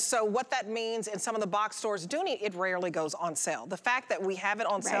 And so what that means in some of the box stores, Dooney, it rarely goes on sale. The fact that we have it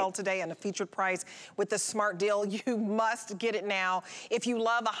on sale today and a featured price with this smart deal, you must get it now. If you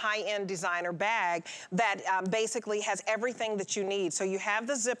love a high-end designer bag that basically has everything that you need. So you have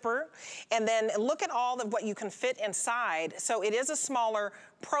the zipper, and then look at all of what you can fit inside. So it is a smaller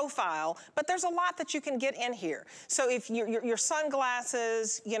profile, but there's a lot that you can get in here. So if your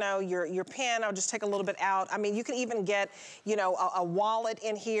sunglasses, you know, your pen, I'll just take a little bit out. I mean, you can even get, you know, a wallet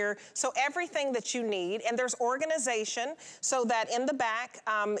in here. So everything that you need, and there's organization so that in the back,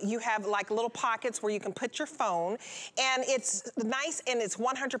 you have like little pockets where you can put your phone, and it's nice, and it's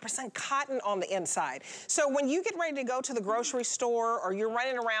 100% cotton on the inside. So when you get ready to go to the grocery store or you're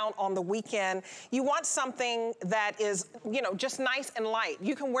running around on the weekend, you want something that is, you know, just nice and light.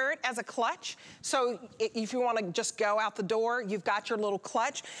 You can wear it as a clutch. So if you want to just go out the door, you've got your little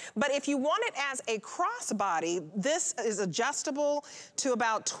clutch. But if you want it as a crossbody, this is adjustable to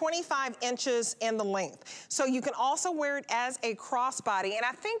about 25 inches in the length. So you can also wear it as a crossbody. And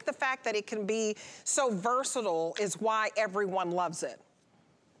I think the fact that it can be so versatile is why everyone loves it.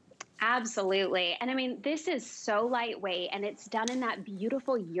 Absolutely. And I mean, this is so lightweight, and it's done in that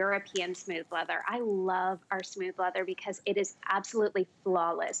beautiful European smooth leather. I love our smooth leather because it is absolutely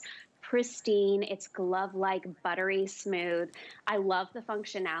flawless. Pristine, it's glove-like, buttery smooth. I love the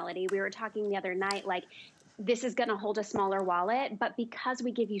functionality. We were talking the other night, like, this is going to hold a smaller wallet, but because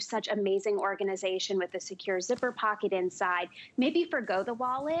we give you such amazing organization with the secure zipper pocket inside, maybe forgo the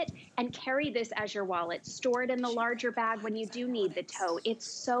wallet and carry this as your wallet. Store it in the larger bag when you do need the tote. It's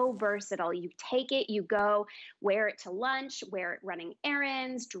so versatile. You take it, you go, wear it to lunch, wear it running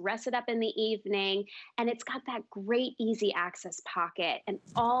errands, dress it up in the evening, and it's got that great easy access pocket. And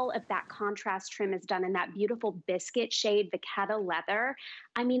all of that contrast trim is done in that beautiful biscuit shade, Vachetta leather.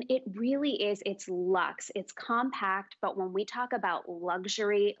 I mean, it really is, it's luxe. It's compact, but when we talk about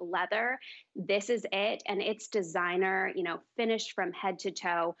luxury leather, this is it. And it's designer, you know, finished from head to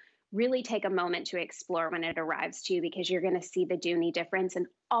toe. Really take a moment to explore when it arrives to you, because you're going to see the Dooney difference in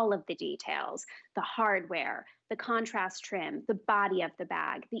all of the details, the hardware, the contrast trim, the body of the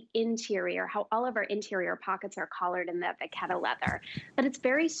bag, the interior, how all of our interior pockets are collared in the Vachetta leather. But it's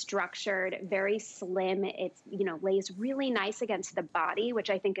very structured, very slim. It's, you know, lays really nice against the body, which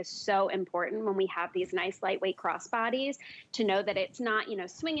I think is so important when we have these nice lightweight crossbodies, to know that it's not, you know,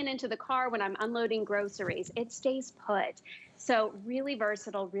 swinging into the car when I'm unloading groceries. It stays put. So really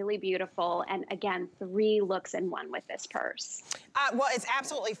versatile, really beautiful. And again, 3 looks in 1 with this purse. Well, it's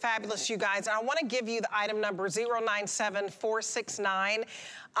absolutely fabulous, you guys. And I want to give you the item number 097469.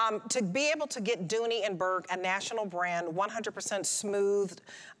 To be able to get Dooney & Bourke, a national brand, 100% smooth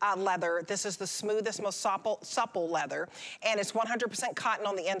leather. This is the smoothest, most supple leather. And it's 100% cotton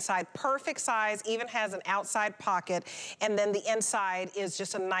on the inside. Perfect size, even has an outside pocket. And then the inside is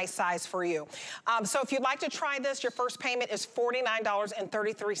just a nice size for you. So if you'd like to try this, your first payment is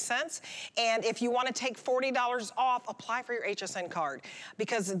 $49.33. And if you want to take $40 off, apply for your HSN card.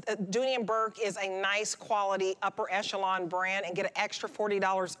 Because Dooney & Bourke is a nice quality upper echelon brand, and get an extra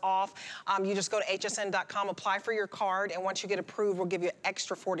 $40 off. You just go to hsn.com, apply for your card, and once you get approved, we'll give you an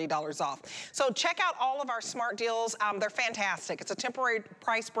extra $40 off. So check out all of our smart deals. They're fantastic. It's a temporary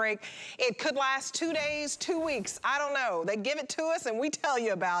price break. It could last 2 days, 2 weeks. I don't know. They give it to us and we tell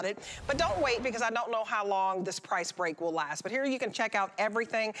you about it. But don't wait, because I don't know how long this price break will last. But here you can check out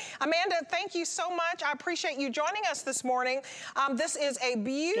everything. Amanda, thank you so much. I appreciate you joining us this morning. This is a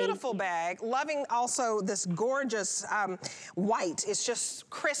beautiful bag. Loving also this gorgeous white. It's just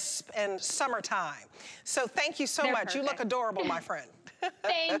crisp and summertime. So thank you so much. Perfect. You look adorable, my friend.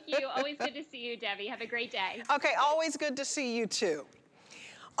 Thank you. Always good to see you, Debbie. Have a great day. Okay, always good to see you too.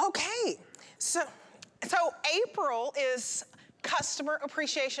 Okay, so April is Customer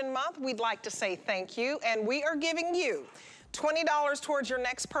Appreciation Month. We'd like to say thank you, and we are giving you $20 towards your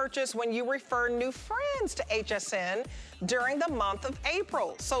next purchase when you refer new friends to HSN during the month of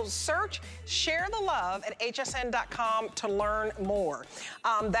April. So search Share the Love at hsn.com to learn more.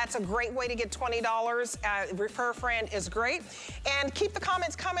 That's a great way to get $20. Refer a friend is great. And keep the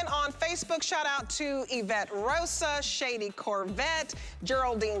comments coming on Facebook. Shout out to Yvette Rosa, Shady Corvette,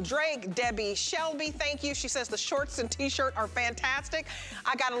 Geraldine Drake, Debbie Shelby. Thank you. She says the shorts and t-shirt are fantastic.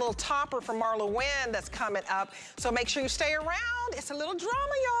 I got a little topper from Marla Wynn that's coming up. So make sure you stay around. It's a little drama,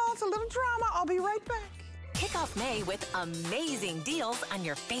 y'all. It's a little drama. I'll be right back. Kick off May with amazing deals on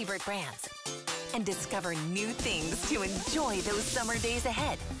your favorite brands. And discover new things to enjoy those summer days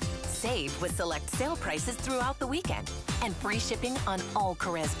ahead. Save with select sale prices throughout the weekend. And free shipping on all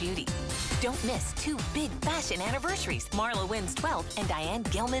Carrez Beauty. Don't miss 2 big fashion anniversaries. Marla Wynn's 12th and Diane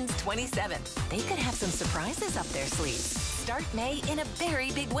Gilman's 27th. They could have some surprises up their sleeves. Start May in a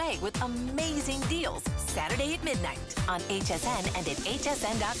very big way with amazing deals. Saturday at midnight on HSN and at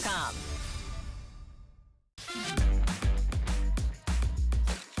hsn.com.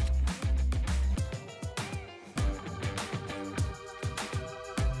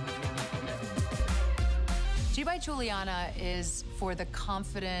 G by Juliana is for the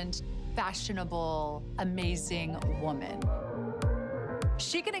confident, fashionable, amazing woman.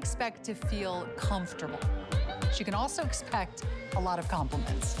 She can expect to feel comfortable. She can also expect a lot of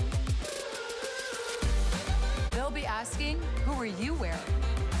compliments. They'll be asking, who are you wearing?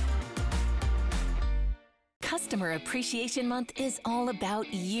 Customer Appreciation Month is all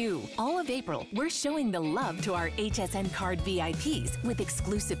about you. All of April, we're showing the love to our HSN card VIPs with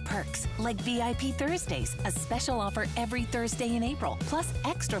exclusive perks like VIP Thursdays, a special offer every Thursday in April, plus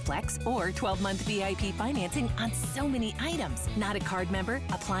Extra Flex or 12-month VIP financing on so many items. Not a card member?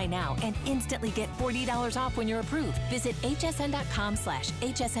 Apply now and instantly get $40 off when you're approved. Visit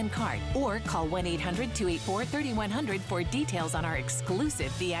hsn.com/HSN card or call 1-800-284-3100 for details on our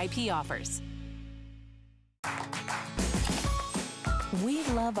exclusive VIP offers. We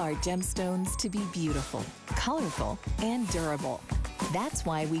love our gemstones to be beautiful, colorful, and durable. That's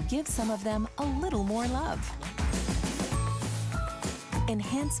why we give some of them a little more love.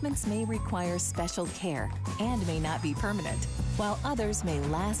 Enhancements may require special care and may not be permanent, while others may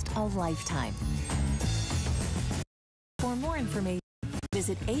last a lifetime. For more information,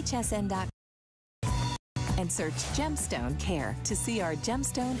 visit hsn.com and search Gemstone Care to see our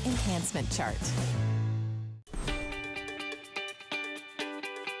gemstone enhancement chart.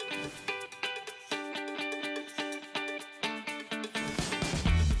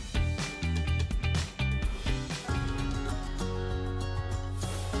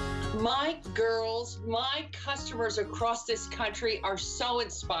 My girls, my customers across this country are so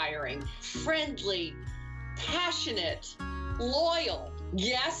inspiring, friendly, passionate, loyal.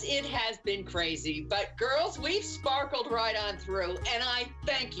 Yes, it has been crazy, but girls, we've sparkled right on through, and I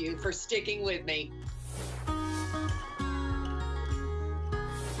thank you for sticking with me.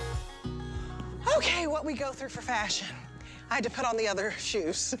 Okay, what we go through for fashion. I had to put on the other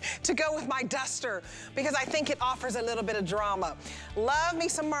shoes to go with my duster because I think it offers a little bit of drama. Love me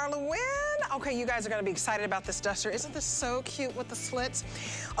some Marla Wynn. Okay, you guys are gonna be excited about this duster. Isn't this so cute with the slits?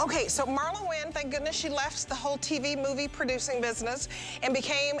 Okay, so Marla Wynn, thank goodness she left the whole TV movie producing business and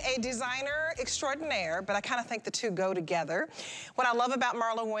became a designer extraordinaire, but I kind of think the two go together. What I love about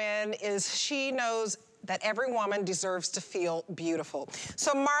Marla Wynn is she knows that every woman deserves to feel beautiful.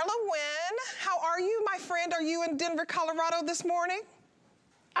 So Marla Wynn, how are you, my friend? Are you in Denver, Colorado this morning?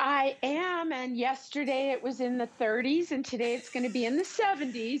 I am, and yesterday it was in the 30s, and today it's going to be in the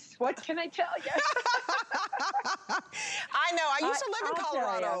 70s. What can I tell you? I know. I used to live in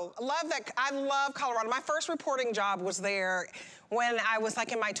Colorado. Love that. I love Colorado. My first reporting job was there when I was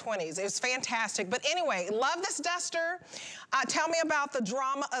like in my 20s. It was fantastic. But anyway, love this duster. Tell me about the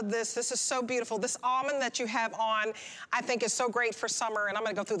drama of this. This is so beautiful. This almond that you have on, I think is so great for summer. And I'm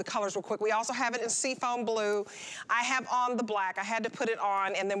gonna go through the colors real quick. We also have it in seafoam blue. I have on the black. I had to put it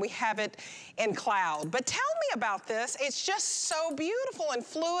on, and then we have it in cloud. But tell me about this. It's just so beautiful and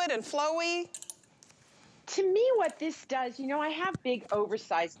fluid and flowy. To me, what this does, you know, I have big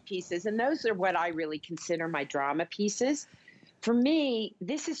oversized pieces, and those are what I really consider my drama pieces. For me,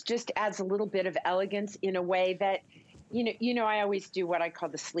 this is just adds a little bit of elegance in a way that, you know, I always do what I call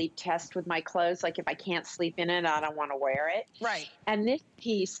the sleep test with my clothes. Like if I can't sleep in it, I don't want to wear it. Right. And this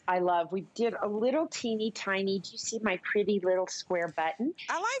piece I love. We did a little teeny tiny, do you see my pretty little square button?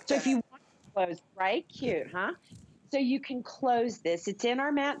 I like that. So if you want to close, right? Cute, huh? So you can close this. It's in our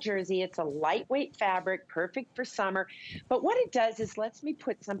matte jersey. It's a lightweight fabric, perfect for summer. But what it does is lets me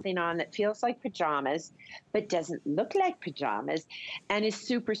put something on that feels like pajamas, but doesn't look like pajamas, and is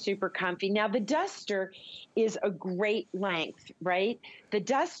super, super comfy. Now, the duster is a great length, right? The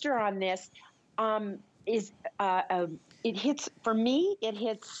duster on this is, it hits, for me, it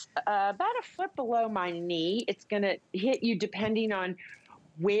hits about a foot below my knee. It's going to hit you depending on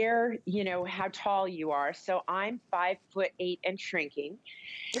where, you know, how tall you are. So I'm 5'8" and shrinking.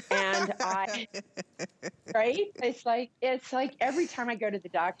 And I, right? It's like every time I go to the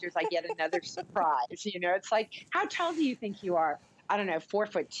doctors, I get another surprise. You know, it's like, how tall do you think you are? I don't know,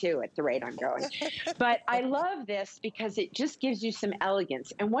 4'2" at the rate I'm going. But I love this because it just gives you some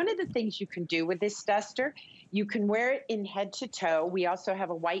elegance. And one of the things you can do with this duster, you can wear it in head to toe. We also have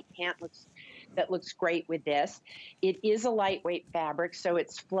a white pant that looks great with this. It is a lightweight fabric, so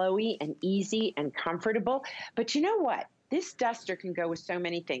it's flowy and easy and comfortable. But you know what? This duster can go with so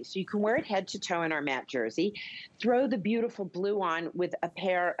many things. So you can wear it head to toe in our matte jersey, throw the beautiful blue on with a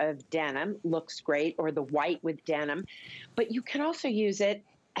pair of denim, looks great, or the white with denim. But you can also use it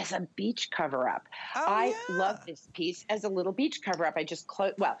as a beach cover-up. I love this piece as a little beach cover-up. I just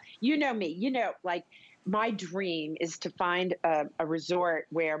close, well, you know me, you know, like my dream is to find a resort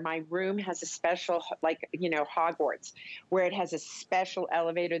where my room has a special, like, you know, Hogwarts, where it has a special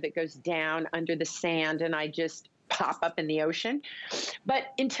elevator that goes down under the sand and I just pop up in the ocean.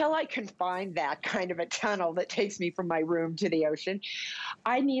 But until I can find that kind of a tunnel that takes me from my room to the ocean,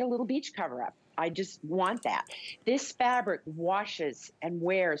 I need a little beach cover up. I just want that. This fabric washes and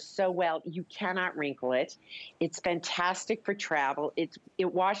wears so well. You cannot wrinkle it. It's fantastic for travel. It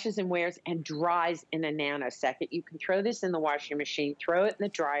washes and wears and dries in a nanosecond. You can throw this in the washing machine, throw it in the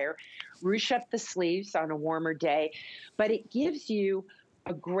dryer, ruche up the sleeves on a warmer day, but it gives you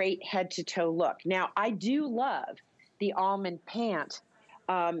a great head-to-toe look. Now, I do love the almond pant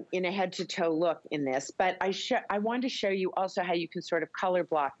in a head-to-toe look in this, but I wanted to show you also how you can sort of color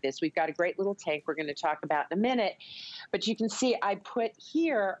block this. We've got a great little tank we're going to talk about in a minute, but you can see I took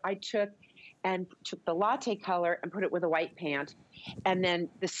the latte color and put it with a white pant, and then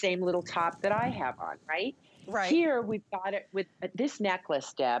the same little top that I have on, right? Right. Here we've got it with this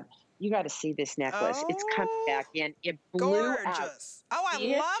necklace, Deb. You got to see this necklace. Oh, it's coming back in. It blew out. gorgeous. Oh, I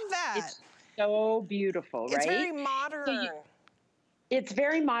love that. It's so beautiful, right? It's very modern. It's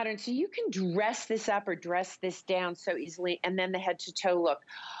very modern. So you can dress this up or dress this down so easily, and then the head-to-toe look.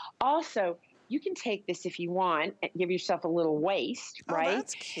 Also, you can take this if you want and give yourself a little waist, right?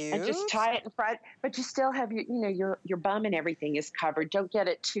 That's cute. And just tie it in front, but you still have your bum and everything is covered. Don't get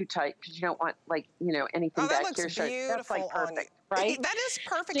it too tight because you don't want, like, anything back here. That looks beautiful. That's like perfect, right? That is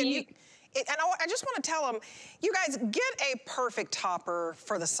perfect. So and I just want to tell them, you guys, get a perfect topper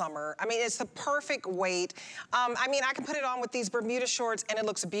for the summer. I mean, it's the perfect weight. I mean, I can put it on with these Bermuda shorts and it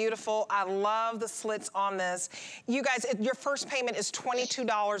looks beautiful. I love the slits on this. You guys, your first payment is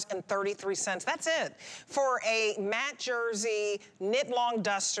 $22.33. That's it. For a matte jersey, knit long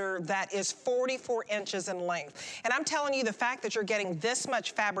duster that is 44 inches in length. And I'm telling you, the fact that you're getting this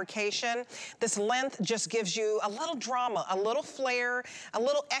much fabrication, this length just gives you a little drama, a little flair, a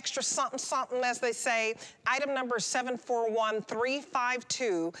little extra something, as they say. Item number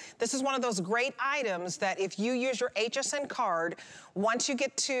 741352. This is one of those great items that if you use your HSN card, once you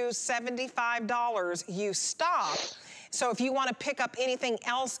get to $75, you stop. So if you want to pick up anything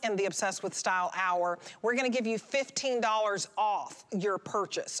else in the Obsessed with Style Hour, we're going to give you $15 off your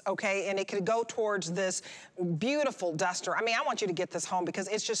purchase, okay? And it could go towards this beautiful duster. I mean, I want you to get this home because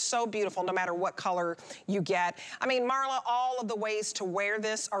it's just so beautiful no matter what color you get. I mean, Marla, all of the ways to wear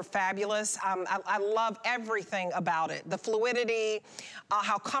this are fabulous. I love everything about it. The fluidity,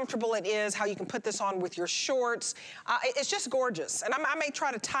 how comfortable it is, how you can put this on with your shorts. It's just gorgeous. And I may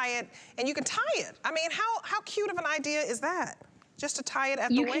try to tie it, and you can tie it. I mean, how cute of an idea is that? Just to tie it at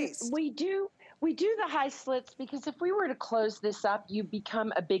the waist. We do the high slits because if we were to close this up, you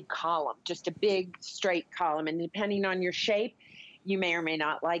become a big column, just a big straight column. And depending on your shape, you may or may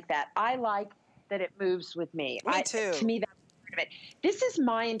not like that. I like that it moves with me. Me too. To me, that's part of it. This is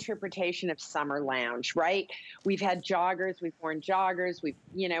my interpretation of summer lounge, right? We've had joggers, we've worn joggers, we've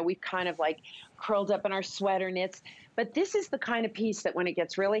kind of like curled up in our sweater knits. But this is the kind of piece that when it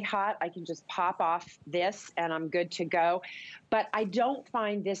gets really hot, I can just pop off this and I'm good to go. But I don't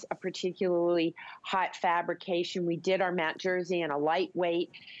find this a particularly hot fabrication. We did our matte jersey in a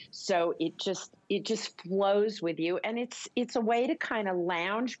lightweight, so it just flows with you. And it's a way to kind of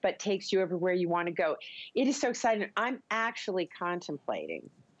lounge, but takes you everywhere you want to go. It is so exciting. I'm actually contemplating,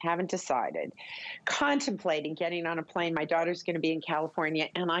 haven't decided, contemplating getting on a plane. My daughter's going to be in California,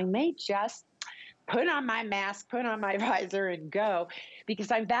 and I may just put on my mask, put on my visor, and go,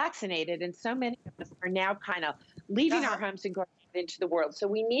 because I'm vaccinated, and so many of us are now kind of leaving our homes and going into the world. So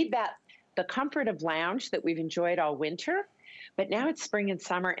we need the comfort of lounge that we've enjoyed all winter, but now it's spring and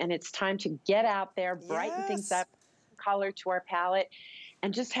summer, and it's time to get out there, brighten things up, color to our palette,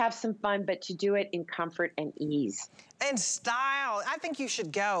 and just have some fun, but to do it in comfort and ease. And style. I think you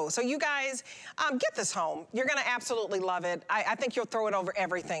should go. So you guys, get this home. You're gonna absolutely love it. I think you'll throw it over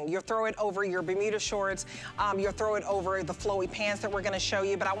everything. You'll throw it over your Bermuda shorts. You'll throw it over the flowy pants that we're gonna show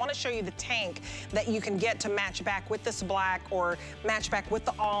you. But I wanna show you the tank that you can get to match back with this black, or match back with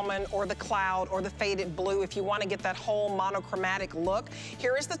the almond or the cloud or the faded blue if you wanna get that whole monochromatic look.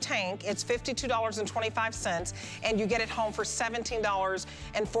 Here is the tank. It's $52.25, and you get it home for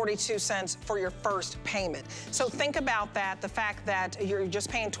 $17.42 for your first payment. So think about about that, the fact that you're just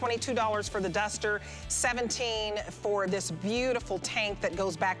paying $22 for the duster, $17 for this beautiful tank that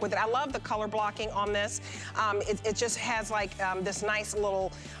goes back with it. I love the color blocking on this. It just has like this nice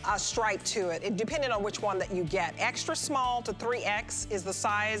little stripe to it, depending on which one that you get. Extra small to 3X is the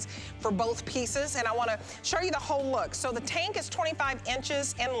size for both pieces, and I want to show you the whole look. So the tank is 25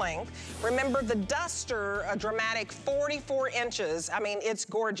 inches in length. Remember the duster, a dramatic 44 inches. I mean, it's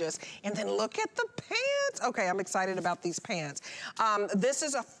gorgeous. And then look at the pants. Okay, I'm excited about these pants. This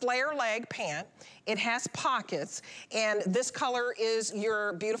is a flare leg pant. It has pockets, and this color is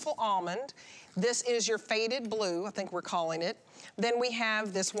your beautiful almond. This is your faded blue, I think we're calling it. Then we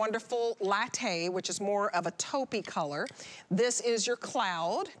have this wonderful latte, which is more of a taupey color. This is your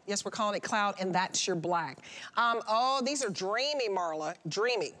cloud. Yes, we're calling it cloud, and that's your black. Oh, these are dreamy, Marla,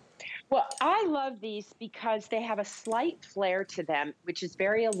 dreamy. Well, I love these because they have a slight flare to them, which is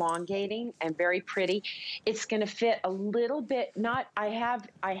very elongating and very pretty. It's going to fit a little bit, I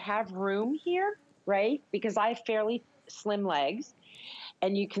have room here, right? Because I have fairly slim legs,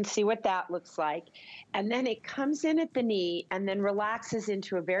 and you can see what that looks like. And then it comes in at the knee and then relaxes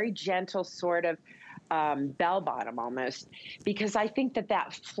into a very gentle sort of bell bottom almost, because I think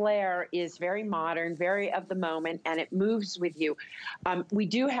that flare is very modern, very of the moment, and it moves with you. We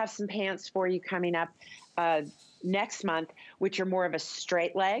do have some pants for you coming up next month, which are more of a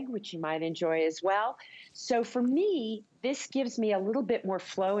straight leg, which you might enjoy as well. So for me, this gives me a little bit more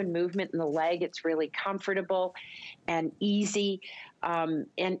flow and movement in the leg. It's really comfortable and easy, and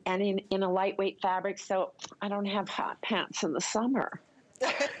in a lightweight fabric, so I don't have hot pants in the summer.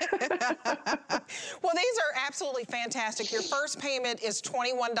 Well, these are absolutely fantastic. Your first payment is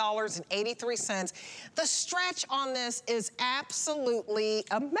 $21.83. The stretch on this is absolutely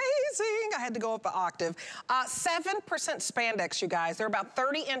amazing. I had to go up an octave. 7% spandex, you guys. They're about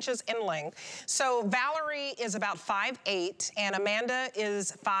 30 inches in length. So Valerie is about 5'8", and Amanda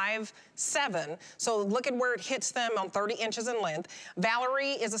is 5'7". So look at where it hits them on 30 inches in length.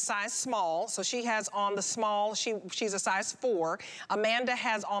 Valerie is a size small, so she has on the small, she's a size 4. Amanda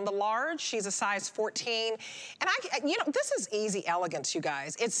has on the large, she's a size 14. And you know, this is easy elegance, you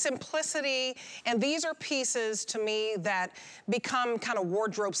guys. It's simplicity, and these are pieces to me that become kind of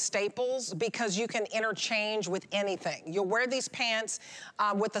wardrobe staples because you can interchange with anything. You'll wear these pants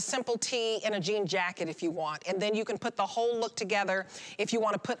with a simple tee and a jean jacket if you want, and then you can put the whole look together if you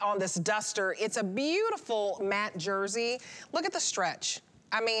want to put on this duster. It's a beautiful matte jersey. Look at the stretch.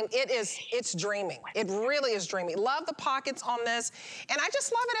 I mean, it's dreamy. It really is dreamy. Love the pockets on this, and I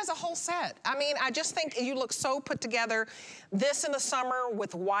just love it as a whole set. I mean, I just think you look so put together. This in the summer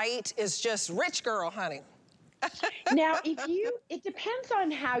with white is just rich girl, honey. Now, it depends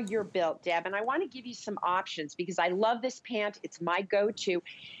on how you're built, Deb, and I want to give you some options because I love this pant. It's my go-to,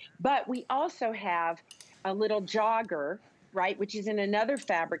 but we also have a little jogger, right, which is in another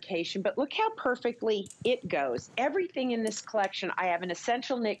fabrication, but look how perfectly it goes. Everything in this collection, I have an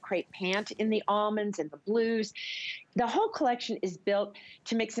essential knit crepe pant in the almonds and the blues. The whole collection is built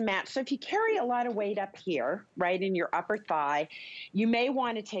to mix and match. So if you carry a lot of weight up here, right, in your upper thigh, you may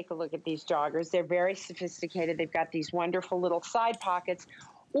want to take a look at these joggers. They're very sophisticated. They've got these wonderful little side pockets.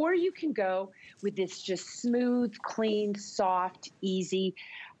 Or you can go with this just smooth, clean, soft, easy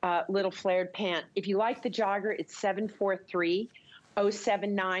little flared pant. If you like the jogger, it's 743-079.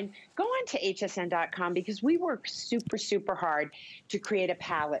 Go on to hsn.com because we work super, super hard to create a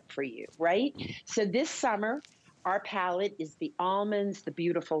palette for you, right? So this summer, our palette is the almonds, the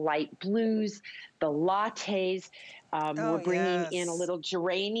beautiful light blues, the lattes. We're bringing in a little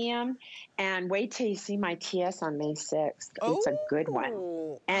geranium. And wait till you see my TS on May 6th. It's a good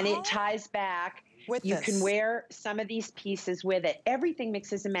one. And it ties back. You can wear some of these pieces with it. Everything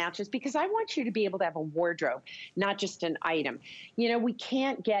mixes and matches because I want you to be able to have a wardrobe, not just an item. You know, we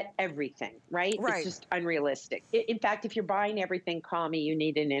can't get everything, right? It's just unrealistic. In fact, if you're buying everything, call me. You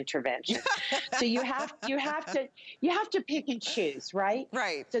need an intervention. So you have to pick and choose, right?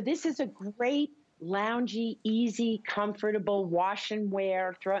 Right. So this is a great loungy, easy, comfortable wash and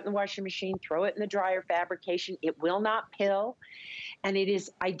wear. Throw it in the washing machine, throw it in the dryer fabrication. It will not pill, and it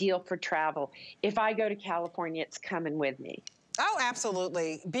is ideal for travel. If I go to California, it's coming with me. Oh,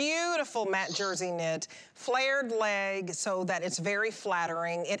 absolutely. Beautiful matte jersey knit, flared leg so that it's very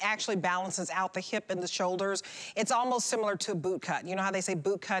flattering. It actually balances out the hip and the shoulders. It's almost similar to a boot cut. You know how they say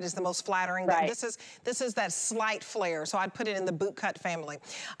boot cut is the most flattering? Right. This is that slight flare, so I'd put it in the boot cut family.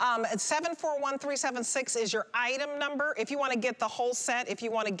 741376 is your item number. If you want to get the whole set, if you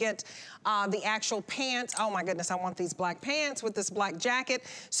want to get the actual pants, oh my goodness, I want these black pants with this black jacket.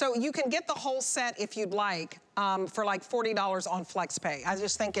 So you can get the whole set if you'd like. for like $40 on FlexPay. I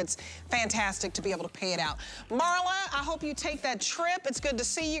just think it's fantastic to be able to pay it out. Marla, I hope you take that trip. It's good to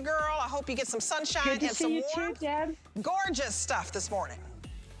see you, girl. I hope you get some sunshine and some warmth. Good to see you too, Deb. Gorgeous stuff this morning.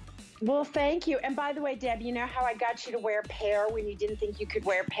 Well, thank you. And by the way, Deb, you know how I got you to wear pear when you didn't think you could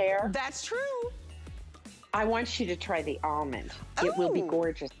wear pear? That's true. I want you to try the almond. It will be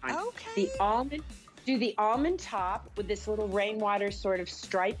gorgeous. Okay. The almond, do the almond top with this little rainwater sort of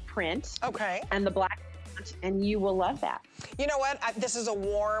stripe print. Okay. And the black, and you will love that. You know what? This is a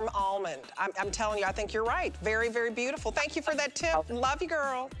warm almond. I'm telling you, I think you're right. Very, very beautiful. Thank you for that tip. Love you,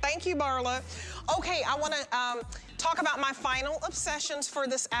 girl. Thank you, Marla. Okay, I want to talk about my final obsessions for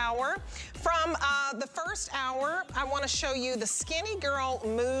this hour. From the first hour, I want to show you the Skinny Girl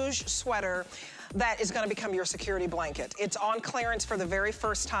Mouge sweater that is going to become your security blanket. It's on clearance for the very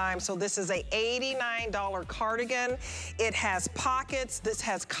first time. So this is a $89 cardigan. It has pockets. This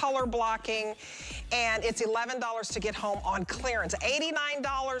has color blocking. And it's $11 to get home on clearance.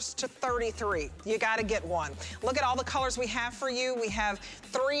 $89 to $33. You got to get one. Look at all the colors we have for you. We have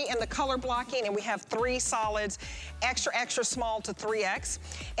 3 in the color blocking, and we have 3 solids, extra, extra small to 3X.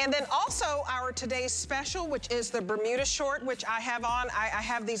 And then also our today's special, which is the Bermuda short, which I have on. I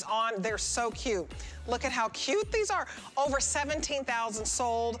have these on. They're so cute. Look at how cute these are. Over 17,000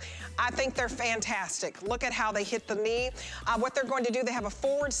 sold. I think they're fantastic. Look at how they hit the knee. What they're going to do, they have a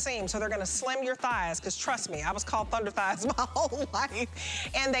forward seam, so they're going to slim your thighs, because trust me, I was called thunder thighs my whole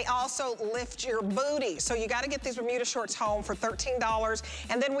life. And they also lift your booty. So you got to get these Bermuda shorts home for $13.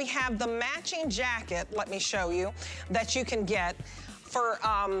 And then we have the matching jacket, let me show you, that you can get for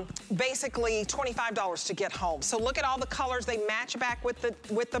basically $25 to get home. So look at all the colors. They match back with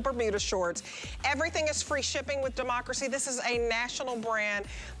the Bermuda shorts. Everything is free shipping with Democracy. This is a national brand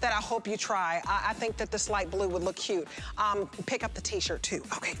that I hope you try. I think that this light blue would look cute. Pick up the t-shirt too.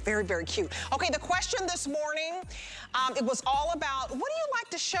 Okay, very, very cute. Okay, the question this morning, it was all about, what do you like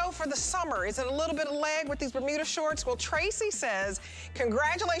to show for the summer? Is it a little bit of leg with these Bermuda shorts? Well, Tracy says,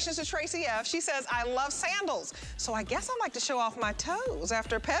 congratulations to Tracy F. She says, I love sandals. So I guess I like to show off my toes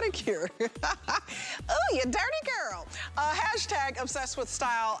after a pedicure. Oh, you dirty girl. Hashtag obsessed with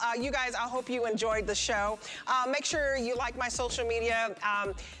style. You guys, I hope you enjoyed the show. Make sure you like my social media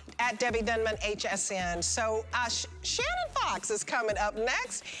at Debbie Denman HSN. So Shannon Fox is coming up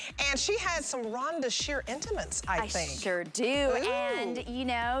next, and she has some Rhonda Shear intimates, I think. I sure do. Ooh. And you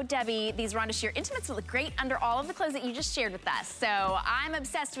know, Debbie, these Rhonda Shear intimates will look great under all of the clothes that you just shared with us. So I'm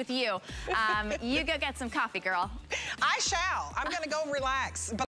obsessed with you. You go get some coffee, girl. I shall. I'm gonna go relax.